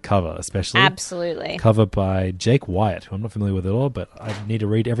loved the cover, especially. Absolutely. Cover by Jake Wyatt, who I'm not familiar with at all, but I need to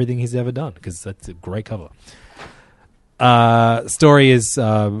read everything he's ever done because that's a great cover. Story is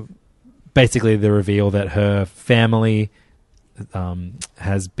basically the reveal that her family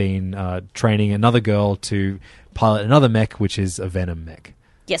has been training another girl to pilot another mech, which is a Venom mech.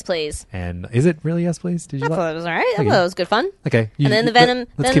 Yes, please. And is it really yes, please? Did you I thought it was all right. Okay. I thought it was good fun. Okay. And then the Venom,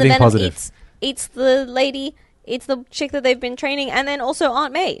 positive. eats the lady, eats the chick that they've been training, and then also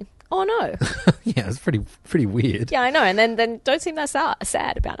Aunt May. Oh no. Yeah, it's pretty weird. Yeah, I know. And then don't seem that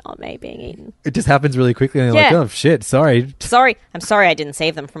sad about Aunt May being eaten. It just happens really quickly, and you're like, oh shit, sorry. I'm sorry I didn't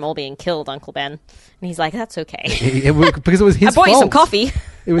save them from all being killed, Uncle Ben. And he's like, that's okay. Because it was his fault. I bought you some coffee.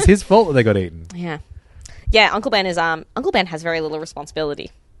 It was his fault that they got eaten. Yeah. Yeah, Uncle Ben has very little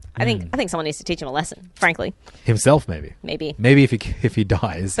responsibility. I think someone needs to teach him a lesson, frankly. Himself, maybe. Maybe if he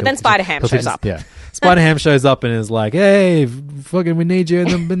dies. But then Spider-Ham shows up. Yeah. Spider-Ham shows up and is like, hey, fucking we need you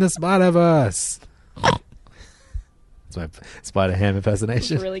in the Spider-Verse. That's my Spider-Ham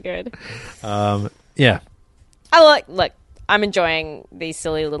impersonation. It's really good. Yeah. Look, I'm enjoying these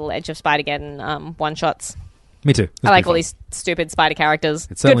silly little Edge of Spider-Geddon one-shots. Me too. I like all these stupid spider characters.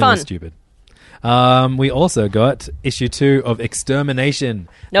 It's certainly good fun. was stupid. We also got issue 2 of Extermination.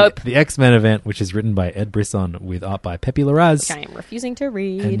 Nope. The X-Men event, which is written by Ed Brisson with art by Pepe Larraz. Which I am refusing to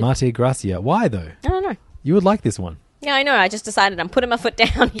read. And Marte Gracia. Why, though? I don't know. You would like this one. Yeah, I know. I just decided I'm putting my foot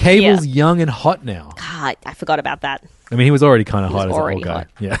down here. Cable's young and hot now. God, I forgot about that. I mean, he was already kind of hot as an already old guy. hot.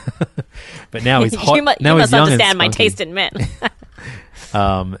 Yeah. But now he's hot. you now must he's young understand and my spunky. taste in men.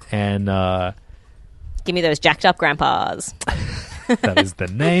 Give me those jacked up grandpas. That is the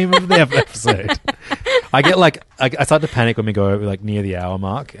name of the episode. I get like I start to panic when we go like near the hour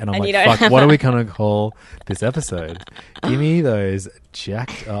mark, and I'm And you like, don't "Fuck! What are we gonna call this episode?" Give me those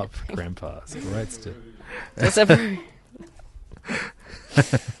jacked up grandpas, right?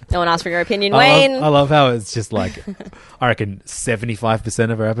 No one asked for your opinion, Wayne. I love how it's just like I reckon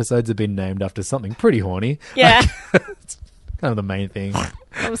 75% of our episodes have been named after something pretty horny. Yeah, it's kind of the main thing.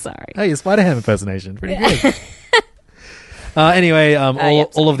 I'm sorry. Hey, your Spider-Ham impersonation, pretty good. Anyway,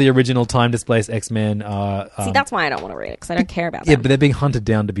 all of the original time-displaced X-Men are... See, that's why I don't want to read it, because I don't care about Yeah, them. but they're being hunted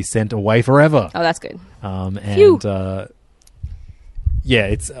down to be sent away forever. Oh, that's good. Yeah,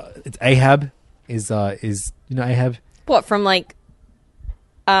 it's Ahab is you know Ahab? What, from like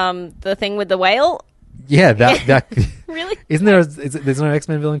the thing with the whale? Yeah, that Really? Isn't there? There's no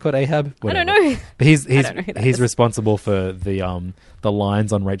X-Men villain called Ahab? Whatever. I don't know. But he's I don't know who that he's is. responsible for the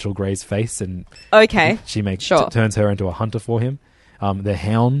lines on Rachel Gray's face, and Okay. she makes Sure. turns her into a hunter for him. The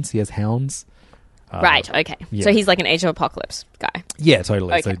hounds. He has hounds. Right. Okay. yeah. So he's like an Age of Apocalypse guy. Yeah,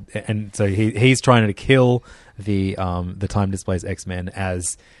 totally. Okay. So he's trying to kill the time displaced X-Men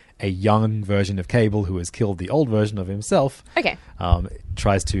as a young version of Cable who has killed the old version of himself. Okay.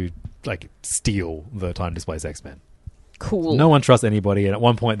 Tries to like steal the time displaced X-Men. Cool. No one trusts anybody, and at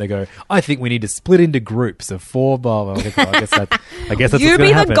one point they go, "I think we need to split into groups of 4." Blah, blah, blah. I guess that's You what's be going to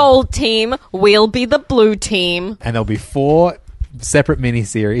the happen. gold team. We'll be the blue team. And there'll be 4 separate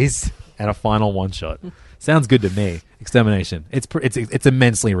miniseries and a final one shot. Sounds good to me. Extermination. It's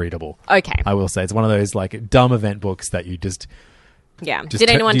immensely readable. Okay. I will say it's one of those like dumb event books that you just Yeah. Did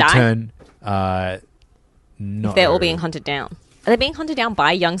anyone die? No. If they're all being hunted down. Are they being hunted down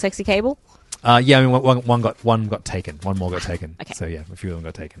by young sexy Cable? Yeah, I mean, one got taken. One more got taken. Okay. So yeah, a few of them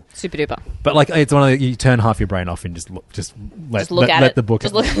got taken. Super duper. But like, it's one of you turn half your brain off and just let the book.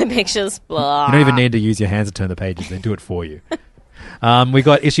 Just look at the pictures. Blah. You don't even need to use your hands to turn the pages; they do it for you. We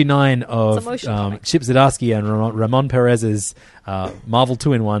got issue 9 of Chip Zdarsky and Ramon Perez's Marvel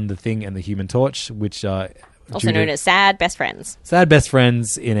 2-in-1: The Thing and the Human Torch, which also known as Sad Best Friends. Sad Best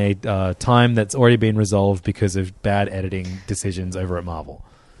Friends in a time that's already been resolved because of bad editing decisions over at Marvel.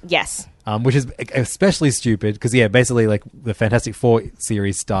 Yes. Which is especially stupid because basically like the Fantastic Four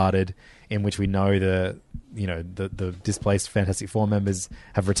series started, in which we know the displaced Fantastic Four members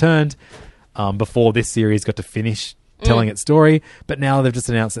have returned before this series got to finish telling its story. But now they've just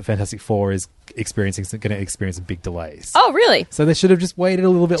announced that Fantastic Four is going to experience some big delays. Oh, really? So they should have just waited a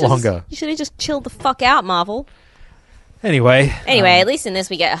little bit longer. You should have just chilled the fuck out, Marvel. Anyway, at least in this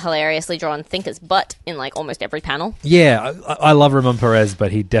we get a hilariously drawn Thinker's butt in like almost every panel. Yeah, I love Ramon Perez,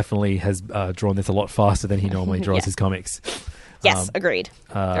 but he definitely has drawn this a lot faster than he normally draws Yeah. his comics. Yes, agreed.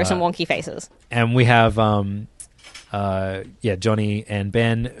 There are some wonky faces. And we have Johnny and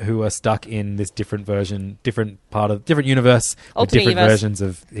Ben who are stuck in this different universe with Alternate different universe. versions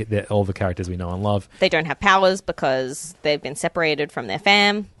of all the characters we know and love. They don't have powers because they've been separated from their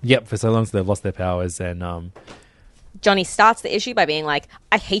fam. Yep, for so long as they've lost their powers, and Johnny starts the issue by being like,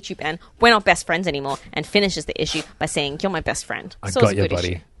 I hate you, Ben. We're not best friends anymore. And finishes the issue by saying, you're my best friend. I So got it's a you, good buddy.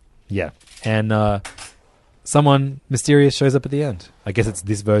 issue. Yeah, and someone mysterious shows up at the end. I guess it's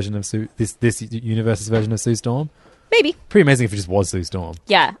this version of this universe's version of Sue Storm. Maybe. Pretty amazing if it just was Sue Storm.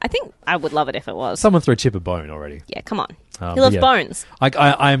 Yeah, I think I would love it if it was. Someone threw Chip a bone already. Yeah, come on. He But loves yeah. bones.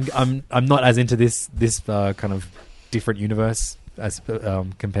 I'm not as into this kind of different universe as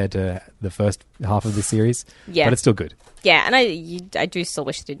compared to the first half of the series. Yeah. But it's still good. Yeah, and I do still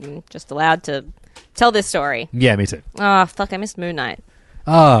wish they'd been just allowed to tell this story. Yeah, me too. Oh, fuck, I missed Moon Knight.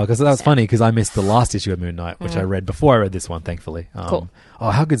 Oh, because that was funny because I missed the last issue of Moon Knight, which I read before I read this one, thankfully. Cool.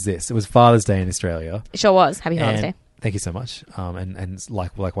 Oh, how good's this? It was Father's Day in Australia. It sure was. Happy Father's And Day. Thank you so much. And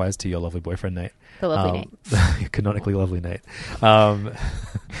likewise to your lovely boyfriend, Nate. The lovely Nate. Canonically lovely Nate.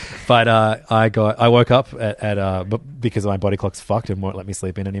 But I woke up but because my body clock's fucked and won't let me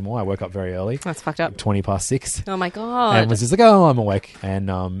sleep in anymore. I woke up very early. That's fucked up. 6:20. Oh my God. And was just like, oh, I'm awake. And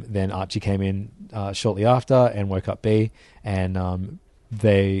then Archie came in shortly after and woke up B. And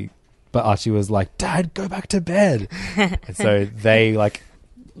but Archie was like, Dad, go back to bed. And so they like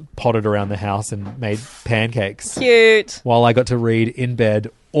potted around the house and made pancakes. Cute. While I got to read in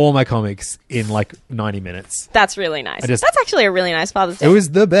bed all my comics in like 90 minutes. That's really nice. That's actually a really nice Father's Day. It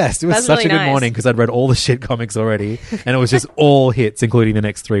was the best. It was That's such really a good nice. morning because I'd read all the shit comics already, and it was just all hits, including the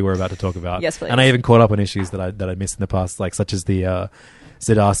next 3 we're about to talk about. Yes, please. And I even caught up on issues that I missed in the past, like such as the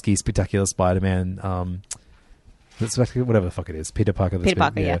Zdarsky Spectacular Spider-Man, whatever the fuck it is, Peter Parker.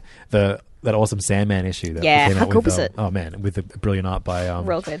 Yeah. That awesome Sandman issue. That Yeah, came how out cool with, was it? Oh man, with the brilliant art by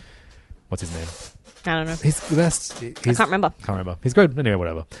Real good. what's his name? I don't know. He's the best. I can't remember. He's good. Anyway,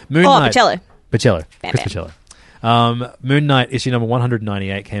 whatever. Moon Knight. Pacello. Chris Bam. Pacello. Moon Knight issue number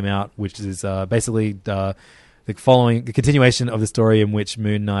 198 came out, which is basically the continuation of the story in which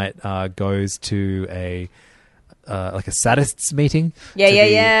Moon Knight goes to a sadists meeting.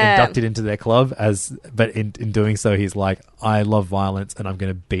 Yeah. Inducted into their club but in doing so, he's like, I love violence and I'm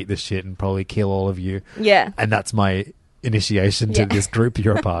going to beat the shit and probably kill all of you. Yeah. And that's my initiation to this group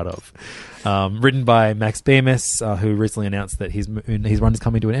you're a part of. Written by Max Bemis, who recently announced that his run is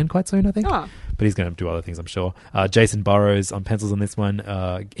coming to an end quite soon, I think. Oh. But he's going to do other things, I'm sure. Jason Burrows on pencils on this one,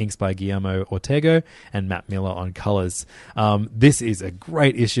 inks by Guillermo Ortega, and Matt Miller on colors. This is a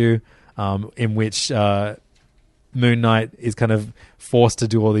great issue in which Moon Knight is kind of forced to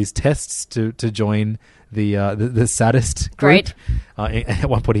do all these tests to join the sadist group. Great. At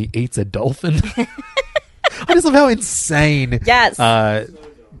one point, he eats a dolphin. I just love how insane. Yes.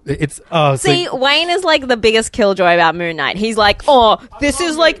 See, Wayne is like the biggest killjoy about Moon Knight. He's like, this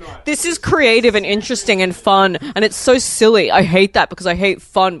is creative and interesting and fun, and it's so silly. I hate that because I hate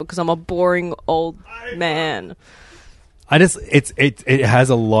fun because I'm a boring old man. It has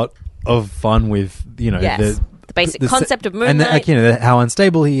a lot of fun with Yes. The basic concept of Moon and Knight. how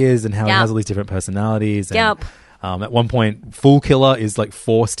unstable he is and how he has all these different personalities. And, at one point, Fool Killer is like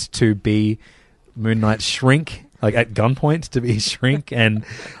forced to be Moon Knight's shrink, like at gunpoint to be shrink, and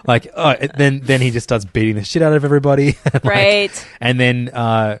then he just starts beating the shit out of everybody. Right. And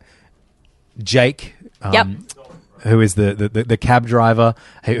then Jake, who is the cab driver,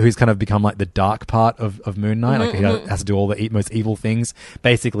 who's kind of become like the dark part of Moon Knight. He has to do all the most evil things.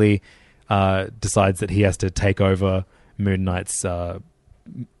 Basically, decides that he has to take over Moon Knight's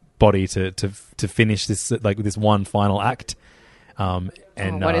body to finish this this one final act.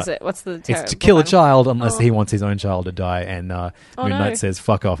 And what is it? What's the it's to kill a child unless he wants his own child to die. And Moon Knight says,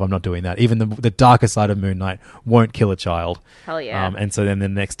 "Fuck off! I'm not doing that." Even the darker side of Moon Knight won't kill a child. Hell yeah! And so then the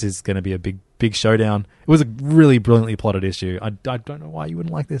next is going to be a big showdown. It was a really brilliantly plotted issue. I don't know why you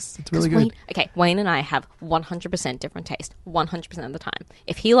wouldn't like this. It's really good. Wayne and I have 100% different taste 100% of the time.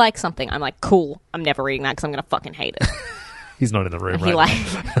 If he likes something, I'm like, cool. I'm never reading that because I'm going to fucking hate it. He's not in the room,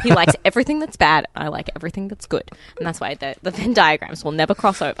 He likes everything that's bad. I like everything that's good. And that's why the Venn diagrams will never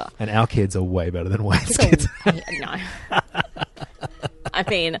cross over. And our kids are way better than Wayne's kids. No. I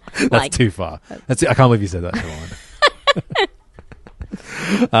mean, that's too far. I can't believe you said that, Siobhan.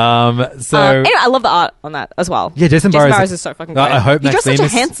 Anyway, I love the art on that as well. Yeah, Jason Burrows is so fucking great. I hope He's Max just such a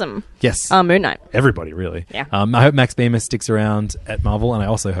Bemis, handsome Moon Knight. Everybody, really. Yeah. I hope Max Bemis sticks around at Marvel, and I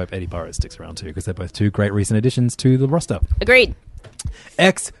also hope Eddie Burrows sticks around too, because they're both two great recent additions to the roster. Agreed.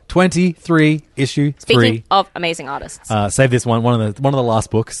 X-23 issue 3. Speaking of amazing artists, save this one of the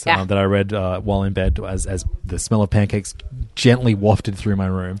last books Yeah. that I read while in bed as the smell of pancakes gently wafted through my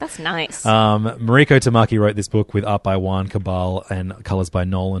room. That's nice. Mariko Tamaki wrote this book with art by Juan Cabal and colors by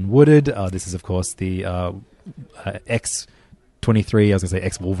Nolan Woodard. This is, of course, the X-23, I was going to say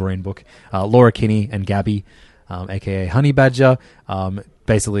X-Wolverine book. Laura Kinney and Gabby, a.k.a. Honey Badger,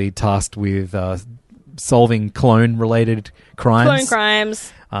 basically tasked with solving clone-related crimes. Clone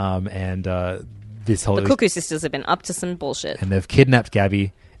crimes. And this whole... The Cuckoo Sisters have been up to some bullshit. And they've kidnapped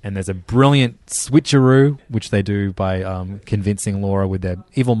Gabby, and there's a brilliant switcheroo, which they do by convincing Laura with their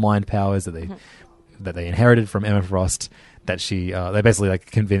evil mind powers that they inherited from Emma Frost, that they basically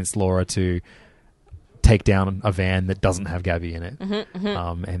convinced Laura to take down a van that doesn't have Gabby in it.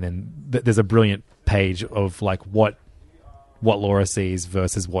 And then there's a brilliant page of what Laura sees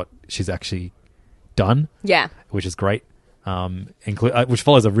versus what she's actually done. Yeah. Which is great. Which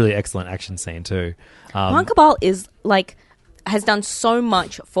follows a really excellent action scene too. Juan Cabal is has done so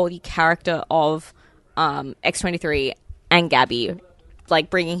much for the character of X-23 and Gabby like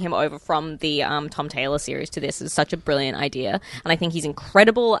bringing him over from the Tom Taylor series to this is such a brilliant idea, and I think he's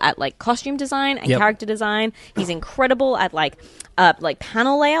incredible at like costume design and character design. He's incredible at like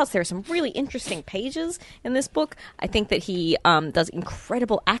panel layouts. There are some really interesting pages in this book. I think that he does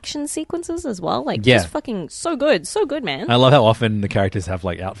incredible action sequences as well. Like just fucking so good, man. I love how often the characters have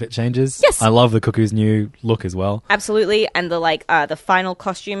like outfit changes. Yes, I love the Cuckoo's new look as well. Absolutely, and the final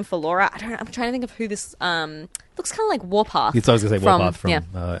costume for Laura. I'm trying to think of who this looks kind of like Warpath. It's I was going to say Warpath from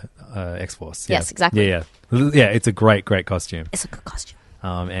X-Force. Yeah. Yes, exactly. Yeah. It's a great costume. It's a good costume.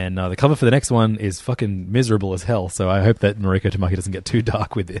 And the cover for the next one is fucking miserable as hell. So I hope that Mariko Tamaki doesn't get too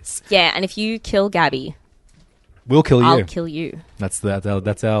dark with this. Yeah, and if you kill Gabby, we'll kill you. I'll kill you. That's our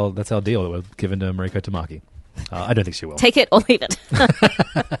deal that we're given to Mariko Tamaki. I don't think she will. Take it or leave it.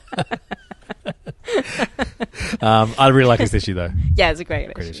 I really like this issue though. Yeah, it's a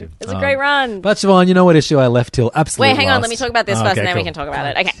great issue. It's a great run. But Siobhan, you know what issue I left till absolutely Wait, hang on. last? Let me talk about this first, and then we can talk about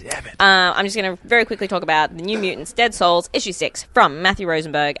it. Okay. Damn it. I'm just going to very quickly talk about The New Mutants, Dead Souls, issue 6 from Matthew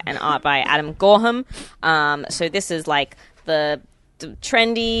Rosenberg and art by Adam Gorham. So this is like the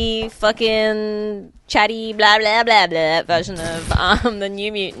trendy, fucking chatty, blah, blah, blah, blah version of The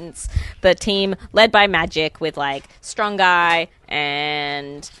New Mutants. The team led by Magic with like Strong Guy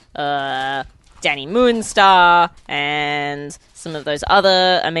and Danny Moonstar and some of those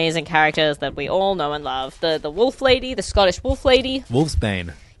other amazing characters that we all know and love. The wolf lady, the Scottish wolf lady.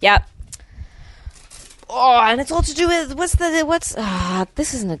 Wolfsbane. Yep. Oh, and it's all to do with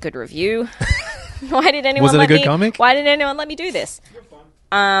this isn't a good review. Why did anyone Was it a good comic? Why did anyone let me do this?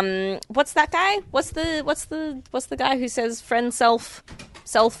 What's that guy? What's the guy who says friend self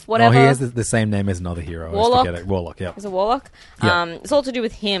whatever? Oh, he has the same name as another hero. Warlock. Warlock, yeah. He's a warlock. Yeah. It's all to do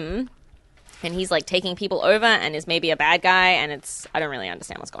with him. And he's like taking people over and is maybe a bad guy, and I don't really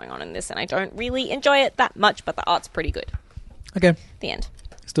understand what's going on in this, and I don't really enjoy it that much, but the art's pretty good. Okay. The end.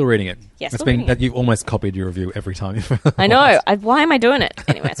 Still reading it. Yeah, it's still been reading that it. you've almost copied your review every time. I know. Why am I doing it?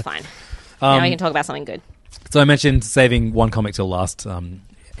 Anyway, it's fine. Now we can talk about something good. So I mentioned saving one comic till last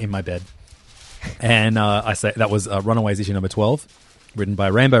in my bed. And I say that was Runaways issue number 12, written by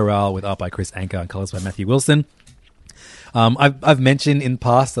Rainbow Rowell with art by Chris Anker and colours by Matthew Wilson. I've mentioned in the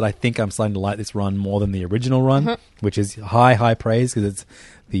past that I think I'm starting to like this run more than the original run, which is high praise because it's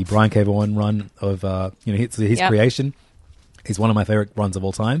the Brian K. Vaughan run of his creation. He's one of my favorite runs of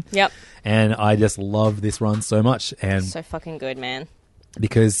all time. Yep. And I just love this run so much. And so fucking good, man.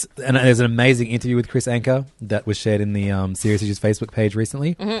 Because there's an amazing interview with Chris Anker that was shared in the Serious Issues Facebook page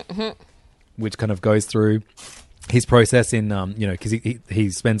recently, which kind of goes through his process in because he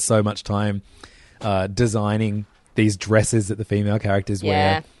spends so much time designing these dresses that the female characters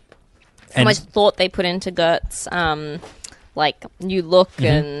wear. How much thought they put into Gert's new look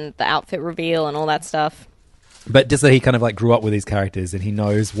and the outfit reveal and all that stuff. But just that he kind of like grew up with these characters and he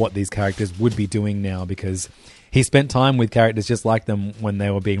knows what these characters would be doing now because he spent time with characters just like them when they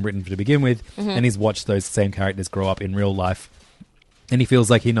were being written to begin with, and he's watched those same characters grow up in real life. And he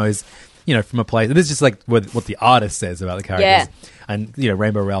feels like he knows, from a place. And this is just like what the artist says about the characters. Yeah. And,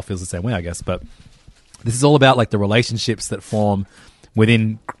 Rainbow Rowell feels the same way, I guess. But this is all about like the relationships that form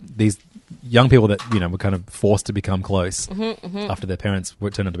within these young people that, were kind of forced to become close after their parents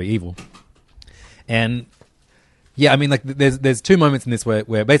turned out to be evil. And yeah, I mean, like there's two moments in this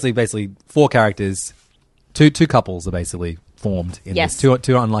where basically four characters, two couples are basically formed in this.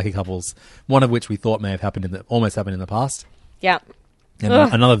 Two unlucky couples, one of which we thought may have happened almost happened in the past. Yeah. And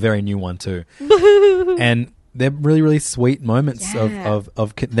another very new one too. And they're really, really sweet moments of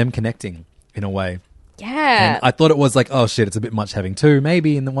them connecting in a way. Yeah. And I thought it was like, oh shit, it's a bit much having two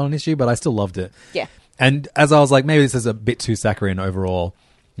maybe in the one issue, but I still loved it. Yeah. And as I was like, maybe this is a bit too saccharine overall.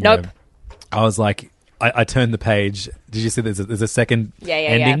 Nope. I was like, I turned the page. Did you see there's a second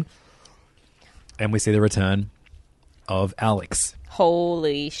ending? Yeah. And we see the return of Alex.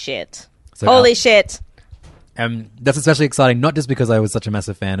 Holy shit. So Holy shit. And that's especially exciting, not just because I was such a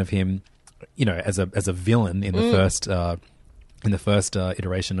massive fan of him, as a villain in the first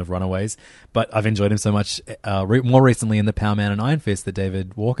iteration of Runaways, but I've enjoyed him so much more recently in the Power Man and Iron Fist that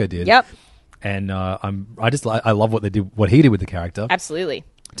David Walker did. Yep. And I love what he did with the character. Absolutely.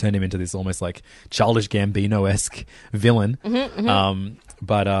 Turned him into this almost like childish Gambino-esque villain.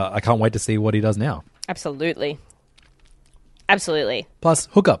 But I can't wait to see what he does now. Absolutely. Absolutely. Plus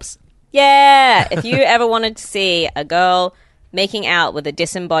hookups. Yeah. If you ever wanted to see a girl making out with a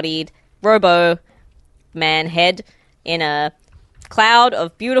disembodied robo man head in a cloud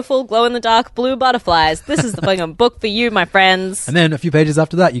of beautiful glow-in-the-dark blue butterflies. This is the fucking book for you, my friends. And then a few pages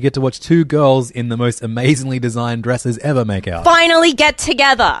after that, you get to watch two girls in the most amazingly designed dresses ever make out. Finally get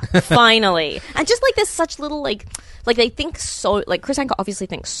together. Finally. And just like there's such little like they think so, like Chris Anker obviously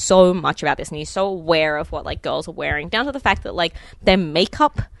thinks so much about this, and he's so aware of what like girls are wearing, down to the fact that like their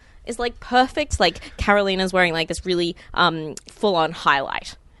makeup is like perfect. Like Carolina's wearing like this really full-on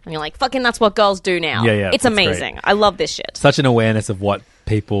highlight. And you're like, fucking that's what girls do now. Yeah, it's amazing. great. I love this shit. Such an awareness of what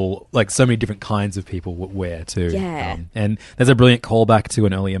people, like so many different kinds of people wear too. Yeah. And there's a brilliant callback to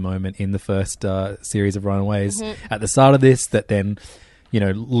an earlier moment in the first series of Runaways at the start of this that then, you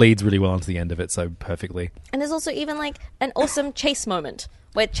know, leads really well into the end of it so perfectly. And there's also even like an awesome Chase moment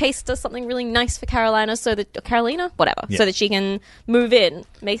where Chase does something really nice for Carolina so that so that she can move in,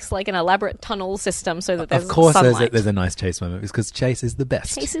 makes like an elaborate tunnel system so that there's of course sunlight. there's a nice Chase moment because Chase is the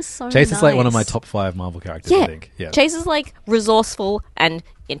best. Chase is so Chase nice. is like one of my top 5 Marvel characters, I think. Yeah. Chase is like resourceful and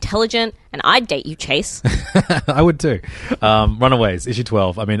intelligent, and I'd date you, Chase. I would too. Runaways, issue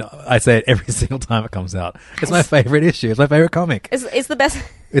 12. I mean, I say it every single time it comes out. It's my favorite issue. It's my favorite comic. It's the best.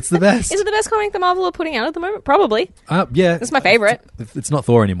 It's the best. Is it the best comic that Marvel are putting out at the moment? Probably. Yeah. It's my favorite. It's not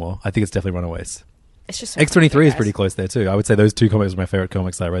Thor anymore. I think it's definitely Runaways. It's just so X-23 funny, is pretty close there too. I would say those two comics are my favorite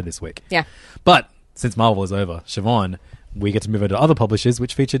comics that I read this week. Yeah. But since Marvel is over, Siobhan, we get to move over to other publishers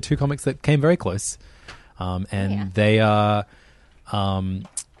which featured two comics that came very close. They are...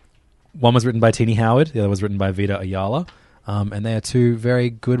 one was written by Tini Howard, the other was written by Vita Ayala. And they are two very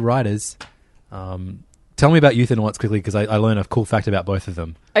good writers. Tell me about Euthanauts quickly because I learned a cool fact about both of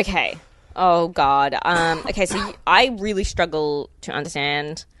them. Okay. Oh, God. Okay, so I really struggle to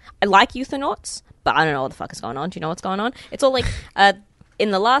understand. I like Euthanauts, but I don't know what the fuck is going on. Do you know what's going on? It's all like,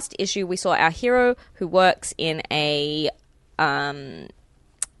 in the last issue, we saw our hero who works in a,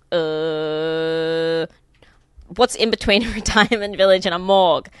 what's in between a retirement village and a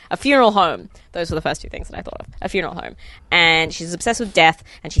morgue? A funeral home. Those were the first two things that I thought of. A funeral home. And she's obsessed with death,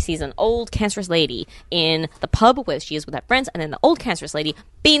 and she sees an old cancerous lady in the pub where she is with her friends, and then the old cancerous lady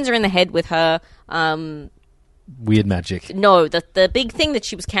beans her in the head with her... weird magic. No, the big thing that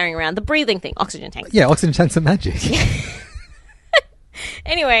she was carrying around, the breathing thing, oxygen tank. Yeah, oxygen tanks are magic.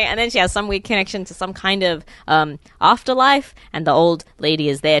 Anyway, and then she has some weird connection to some kind of afterlife, and the old lady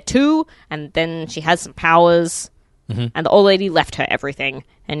is there too, and then she has some powers, and the old lady left her everything,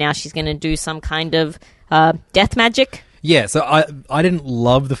 and now she's going to do some kind of death magic. Yeah, so I didn't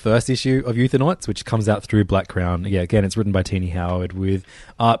love the first issue of Euthanauts, which comes out through Black Crown. Yeah, again, it's written by Tini Howard with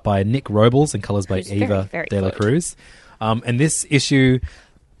art by Nick Robles and colours by Eva very De La good. Cruz. And this issue...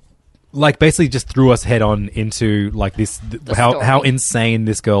 like basically just threw us head on into like this how insane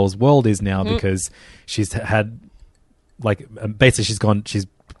this girl's world is now because she's had like basically she's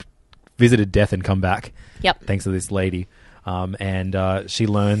visited death and come back. Yep. Thanks to this lady, and she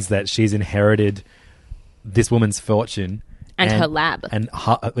learns that she's inherited this woman's fortune And her lab. and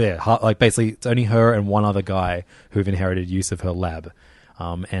like basically it's only her and one other guy who've inherited use of her lab,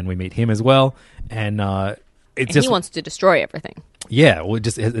 and we meet him as well, and he wants to destroy everything. Yeah, well,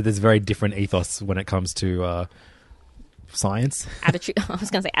 there's a very different ethos when it comes to science. Attitude. I was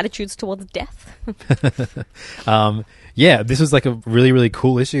going to say attitudes towards death. Yeah, this was like a really, really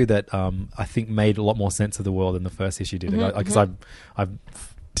cool issue that I think made a lot more sense of the world than the first issue did. Because I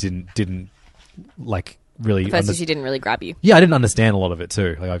didn't like really. The first issue didn't really grab you. Yeah, I didn't understand a lot of it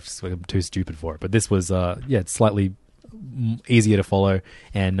too. Like I'm too stupid for it. But this was it's slightly easier to follow,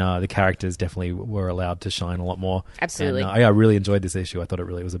 and the characters definitely were allowed to shine a lot more. Absolutely. And, I really enjoyed this issue. I thought it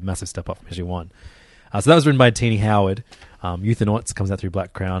really was a massive step up from issue 1. So that was written by Tini Howard. Euthanauts comes out through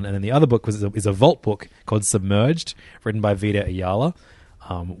Black Crown, and then the other book is a Vault book called Submerged, written by Vita Ayala,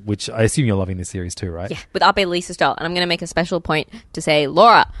 which I assume you're loving this series too, right? Yeah, with art by Lisa Stoll. And I'm going to make a special point to say,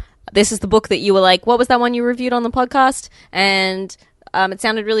 Laura, this is the book that you were like, what was that one you reviewed on the podcast? And it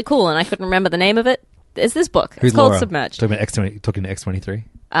sounded really cool, and I couldn't remember the name of it. It's this book. Who's it's called Laura? Submerged. Talking about talking to X-23?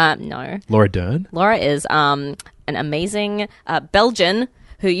 No. Laura Dern? Laura is an amazing Belgian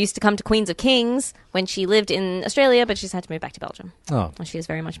who used to come to Queens of Kings when she lived in Australia, but she's had to move back to Belgium. Oh. And she is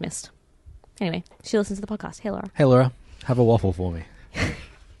very much missed. Anyway, she listens to the podcast. Hey, Laura. Hey, Laura, have a waffle for me.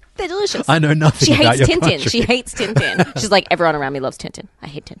 They're delicious. I know nothing She about hates your Tintin. country. She hates Tintin. She's like, everyone around me loves Tintin. I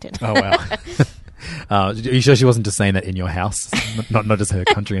hate Tintin. Oh, wow. Are you sure she wasn't just saying that in your house, not just her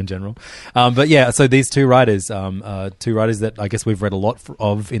country in general? But yeah, so these two writers that I guess we've read a lot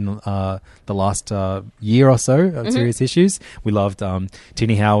of in the last year or so of serious issues. We loved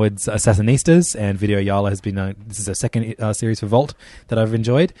Tini Howard's Assassinistas, and Vita Ayala has been this is a second series for Vault that I've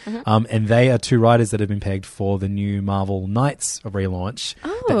enjoyed, and they are two writers that have been pegged for the new Marvel Knights relaunch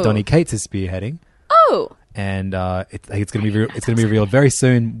that Donny Cates is spearheading. Oh. and it's going to be revealed very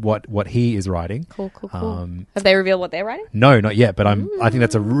soon what he is writing. Cool. Have they revealed what they're writing? No, not yet. But I think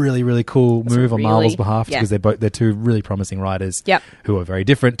that's a really, really cool move on Marvel's behalf because they're two really promising writers. Yep. Who are very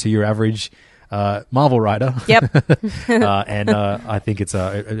different to your average Marvel writer. Yep. And I think it's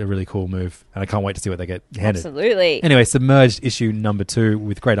a really cool move, and I can't wait to see what they get handed. Absolutely. Anyway, Submerged issue number 2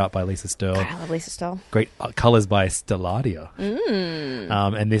 with great art by Lisa Stirl. I love Lisa Stirl. Great colors by Stelladia.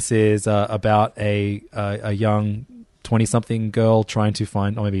 And this is about a young 20-something girl trying to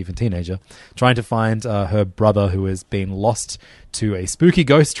find, or maybe even teenager, trying to find her brother who has been lost to a spooky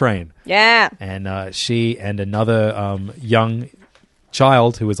ghost train. Yeah. And she and another young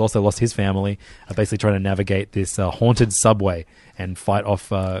child who has also lost his family are basically trying to navigate this haunted subway and fight off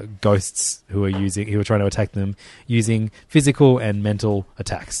ghosts who are trying to attack them using physical and mental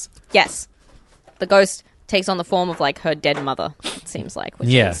attacks. Yes. The ghost takes on the form of like her dead mother, it seems like. Which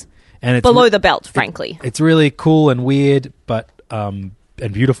is and it's below the belt, frankly. It's really cool and weird, but and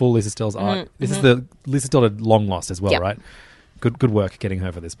beautiful. Lisa Stirl's art. This is the Lisa Stirl had long lost as well, right? Good work getting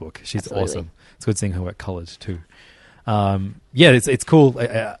her for this book. She's awesome. It's good seeing her work colored too. It's cool.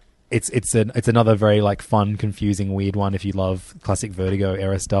 It's another very like fun, confusing, weird one. If you love classic Vertigo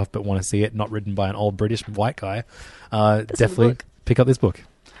era stuff but want to see it not written by an old British white guy, definitely pick up this book.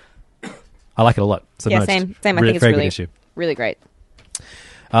 I like it a lot. Same. I think it's very good issue. Really great.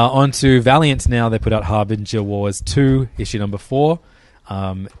 On to Valiant now. They put out Harbinger Wars 2, issue number 4,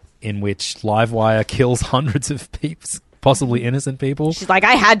 in which Livewire kills hundreds of people, possibly innocent people. She's like,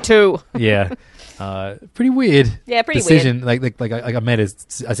 I had to. Yeah. Pretty weird. Yeah, pretty decision. weird. Like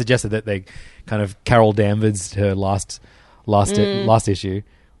I suggested that they kind of Carol Danvers her last issue,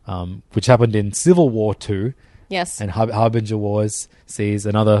 which happened in Civil War 2. Yes. And Harbinger Wars sees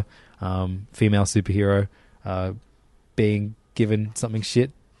another female superhero being given something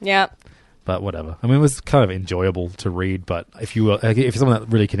shit. Yeah. But whatever. I mean, it was kind of enjoyable to read, but if you're someone that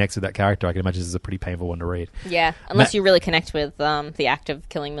really connects with that character, I can imagine this is a pretty painful one to read. Yeah, unless you really connect with the act of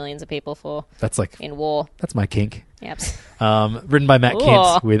killing millions of people in war. That's my kink. Yep. Written by Matt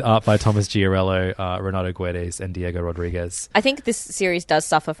Kent with art by Thomas Giorello, Renato Guedes, and Diego Rodriguez. I think this series does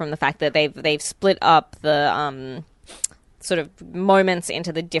suffer from the fact that they've split up the sort of moments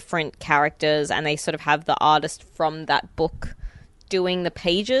into the different characters, and they sort of have the artist from that book doing the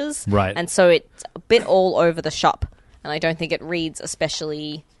pages, right? And so it's a bit all over the shop, and I don't think it reads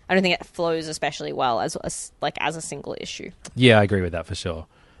especially. I don't think it flows especially well as a single issue. Yeah, I agree with that for sure.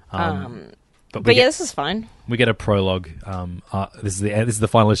 But this is fine. We get a prologue. This is the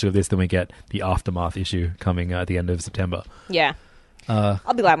final issue of this. Then we get the Aftermath issue coming at the end of September. Yeah.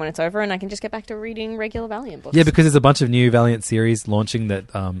 I'll be glad when it's over and I can just get back to reading regular Valiant books. Yeah, because there's a bunch of new Valiant series launching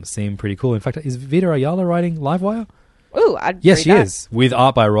that seem pretty cool. In fact, is Vita Ayala writing Livewire? Ooh, yes, she is, with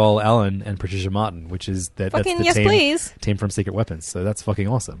art by Roel Allen and Patricia Martin, which is that's the team from Secret Weapons. So that's fucking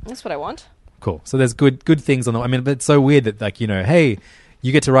awesome. That's what I want. Cool. So there's good things on the. I mean, but it's so weird that hey,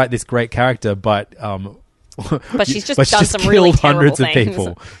 you get to write this great character, but she's just done some really terrible hundreds things. of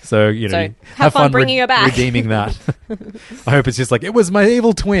people. So have fun bringing her back, redeeming that. I hope it's just like it was my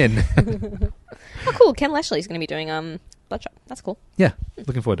evil twin. Oh, cool! Ken Lashley's going to be doing Bloodshot. That's cool. Yeah,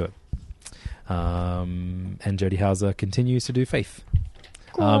 looking forward to it. And Jodie Hauser continues to do Faith.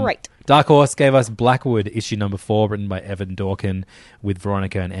 Great. Dark Horse gave us Blackwood, issue number 4, written by Evan Dorkin, with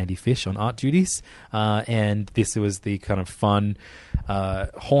Veronica and Andy Fish on art duties. And this was the kind of fun,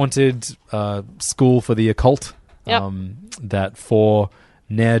 haunted school for the occult that 4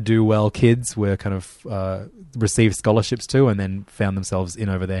 ne'er-do-well kids were kind of received scholarships to and then found themselves in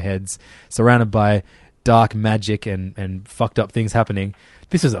over their heads, surrounded by dark magic and fucked up things happening.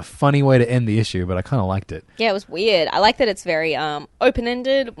 This was a funny way to end the issue, but I kind of liked it. Yeah, it was weird. I like that it's very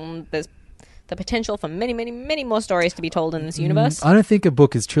open-ended. There's the potential for many, many, many more stories to be told in this universe. I don't think a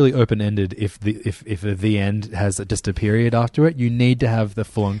book is truly open-ended if the end has just a period after it. You need to have the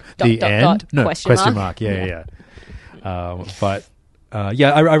full end. No, question mark. Yeah.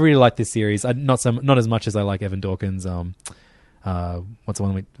 I really like this series. Not as much as I like Evan Dorkin's what's the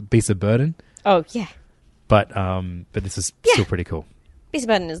one with Beasts of Burden. Oh yeah. But this is still pretty cool. Beast of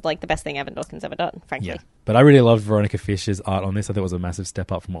Burden is like the best thing Evan Dorkin's ever done, frankly. Yeah. But I really loved Veronica Fish's art on this. I thought it was a massive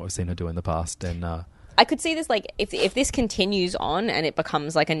step up from what we've seen her do in the past. And I could see this, like, if this continues on and it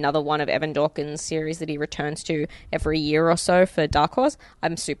becomes like another one of Evan Dorkin's series that he returns to every year or so for Dark Horse,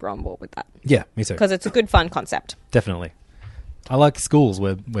 I'm super on board with that. Yeah, me too. Because it's a good, fun concept. Definitely. I like schools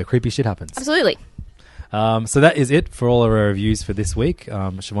where creepy shit happens. Absolutely. So that is it for all of our reviews for this week.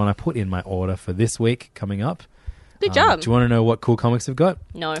 Siobhan, I put in my order for this week coming up. Good job. Do you want to know what cool comics we've got?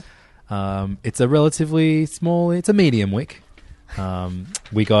 No. It's a relatively small, it's a medium week.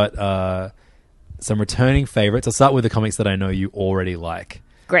 We got some returning favorites. I'll start with the comics that I know you already like.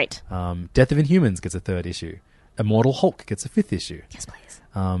 Great. Death of Inhumans gets a 3rd issue. Immortal Hulk gets a 5th issue. Yes,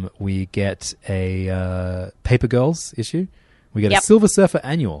 please. We get a Paper Girls issue. We get a Silver Surfer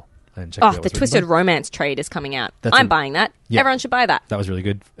annual. The Twisted Romance trade is coming out. I'm buying that. Yeah. Everyone should buy that. That was really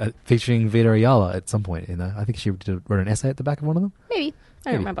good. Featuring Vita Ayala at some point. I think she wrote an essay at the back of one of them. Maybe.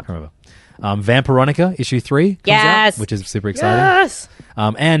 I don't remember. Vampironica, issue 3 comes out, which is super exciting. Yes!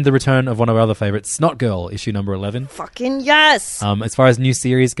 And the return of one of our other favorites, Snot Girl, issue number 11. Fucking yes! As far as new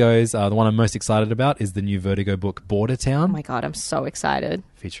series goes, the one I'm most excited about is the new Vertigo book, Border Town. Oh my god, I'm so excited.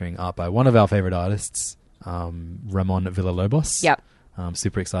 Featuring art by one of our favorite artists, Ramon Villalobos. Yep.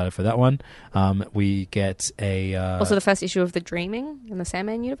 Super excited for that one. We get a... also the first issue of The Dreaming in the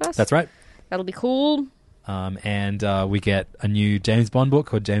Sandman universe. That's right. That'll be cool. And we get a new James Bond book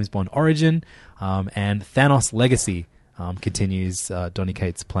called James Bond Origin. And Thanos Legacy continues. Donny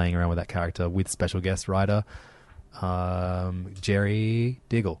Cates playing around with that character with special guest writer Jerry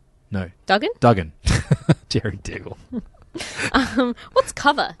Diggle. No. Duggan? Jerry Diggle. What's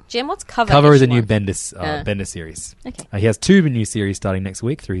Cover? Jim, what's Cover? Cover is a new Bendis series. Okay. He has 2 new series starting next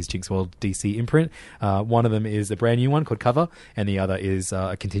week through his Jinx World DC imprint. One of them is a brand new one called Cover, and the other is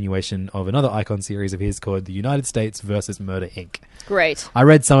a continuation of another Icon series of his called The United States versus Murder, Inc. Great. I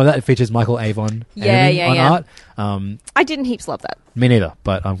read some of that. It features Michael Avon on art. I didn't heaps love that. Me neither,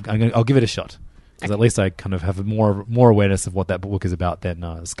 but I'll give it a shot. Because at least I kind of have more awareness of what that book is about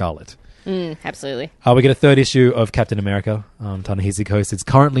than Scarlet. Absolutely. We get a 3rd issue of Captain America, Ta-Nehisi Coates. It's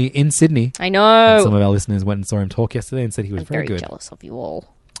currently in Sydney. I know. Some of our listeners went and saw him talk yesterday and said he was very good. I'm very jealous of you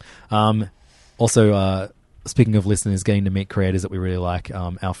all. Also, speaking of listeners getting to meet creators that we really like,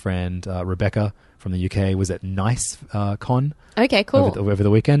 our friend Rebecca from the UK was at Nice Con. Okay, cool. Over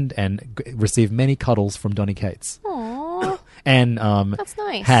the weekend and received many cuddles from Donny Cates. Aww. And that's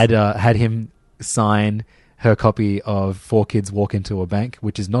nice. Had him sign her copy of 4 Kids Walk Into a Bank,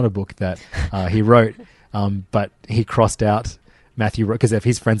 which is not a book that he wrote, but he crossed out Matthew, because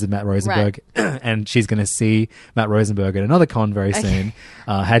he's friends with Matt Rosenberg, right. And she's going to see Matt Rosenberg at another con very soon.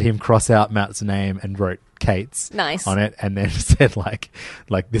 Had him cross out Matt's name and wrote Kate's on it, and then said like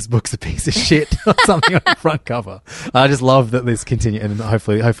this book's a piece of shit or something on the front cover. I just love that this continues, and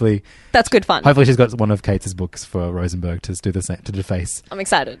hopefully that's good fun. Hopefully she's got one of Kate's books for Rosenberg to do the same, to deface. I'm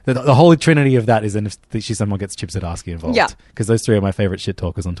excited. The holy trinity of that is then if someone gets Chip Zdarsky involved. Yeah, because those 3 are my favorite shit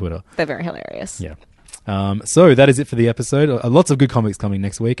talkers on Twitter. They're very hilarious. Yeah. So that is it for the episode. Lots of good comics coming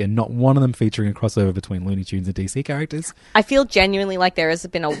next week, and not one of them featuring a crossover between Looney Tunes and DC characters. I feel genuinely like there has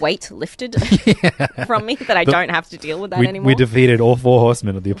been a weight lifted from me that I don't have to deal with that anymore. We defeated all 4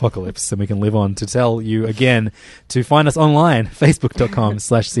 horsemen of the apocalypse, and we can live on to tell you again to find us online,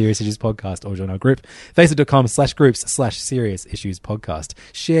 facebook.com/Serious Issues Podcast, or join our group, facebook.com/groups/Serious Issues Podcast.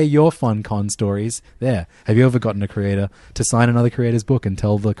 Share your fun con stories there. Have you ever gotten a creator to sign another creator's book and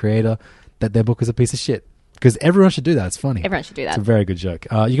tell the creator that their book was a piece of shit? Because everyone should do that. It's funny. Everyone should do that. It's a very good joke.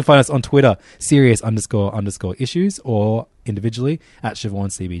 You can find us on Twitter, serious__issues, or individually at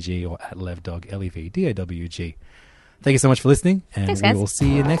SiobhanCBG or at LevDog, LEVDAWG. Thank you so much for listening, and Thanks, guys. We will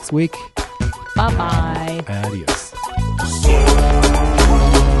see you next week. Bye-bye. Adios.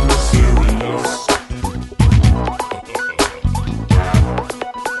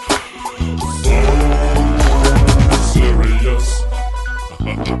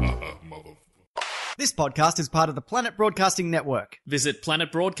 This podcast is part of the Planet Broadcasting Network. Visit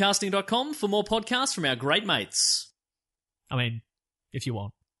planetbroadcasting.com for more podcasts from our great mates. I mean, if you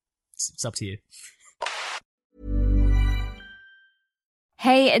want. It's up to you.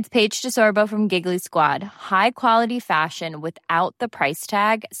 Hey, it's Paige DeSorbo from Giggly Squad. High quality fashion without the price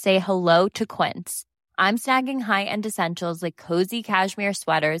tag. Say hello to Quince. I'm snagging high-end essentials like cozy cashmere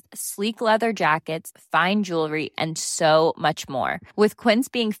sweaters, sleek leather jackets, fine jewelry, and so much more. With Quince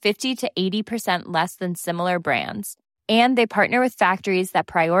being 50 to 80% less than similar brands. And they partner with factories that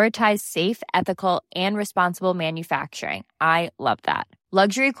prioritize safe, ethical, and responsible manufacturing. I love that.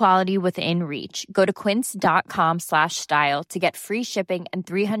 Luxury quality within reach. Go to quince.com/style to get free shipping and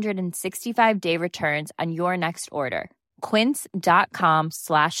 365-day returns on your next order.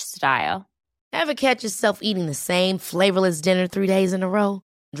 Quince.com/style. Ever catch yourself eating the same flavorless dinner 3 days in a row?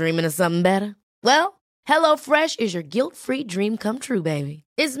 Dreaming of something better? Well, HelloFresh is your guilt-free dream come true, baby.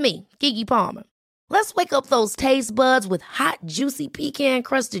 It's me, Keke Palmer. Let's wake up those taste buds with hot, juicy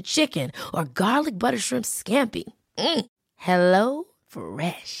pecan-crusted chicken or garlic butter shrimp scampi.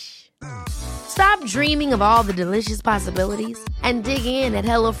 HelloFresh. Stop dreaming of all the delicious possibilities and dig in at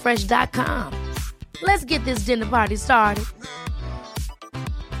HelloFresh.com. Let's get this dinner party started.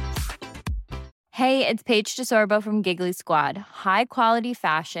 Hey, it's Paige DeSorbo from Giggly Squad. High quality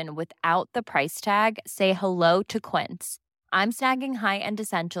fashion without the price tag. Say hello to Quince. I'm snagging high-end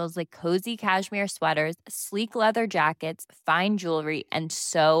essentials like cozy cashmere sweaters, sleek leather jackets, fine jewelry, and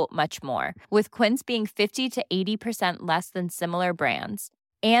so much more. With Quince being 50 to 80% less than similar brands.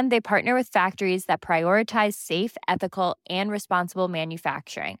 And they partner with factories that prioritize safe, ethical, and responsible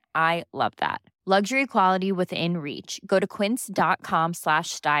manufacturing. I love that. Luxury quality within reach. Go to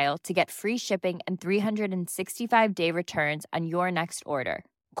quince.com/style to get free shipping and 365-day returns on your next order.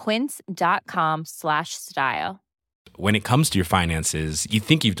 Quince.com/style. When it comes to your finances, you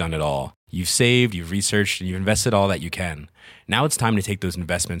think you've done it all. You've saved, you've researched, and you've invested all that you can. Now it's time to take those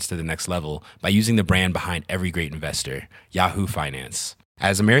investments to the next level by using the brand behind every great investor, Yahoo Finance.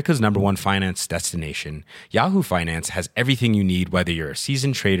 As America's #1 finance destination, Yahoo Finance has everything you need, whether you're a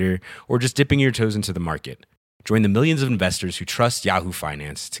seasoned trader or just dipping your toes into the market. Join the millions of investors who trust Yahoo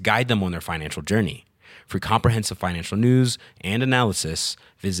Finance to guide them on their financial journey. For comprehensive financial news and analysis,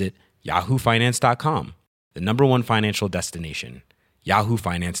 visit yahoofinance.com, the #1 financial destination,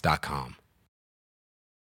 yahoofinance.com.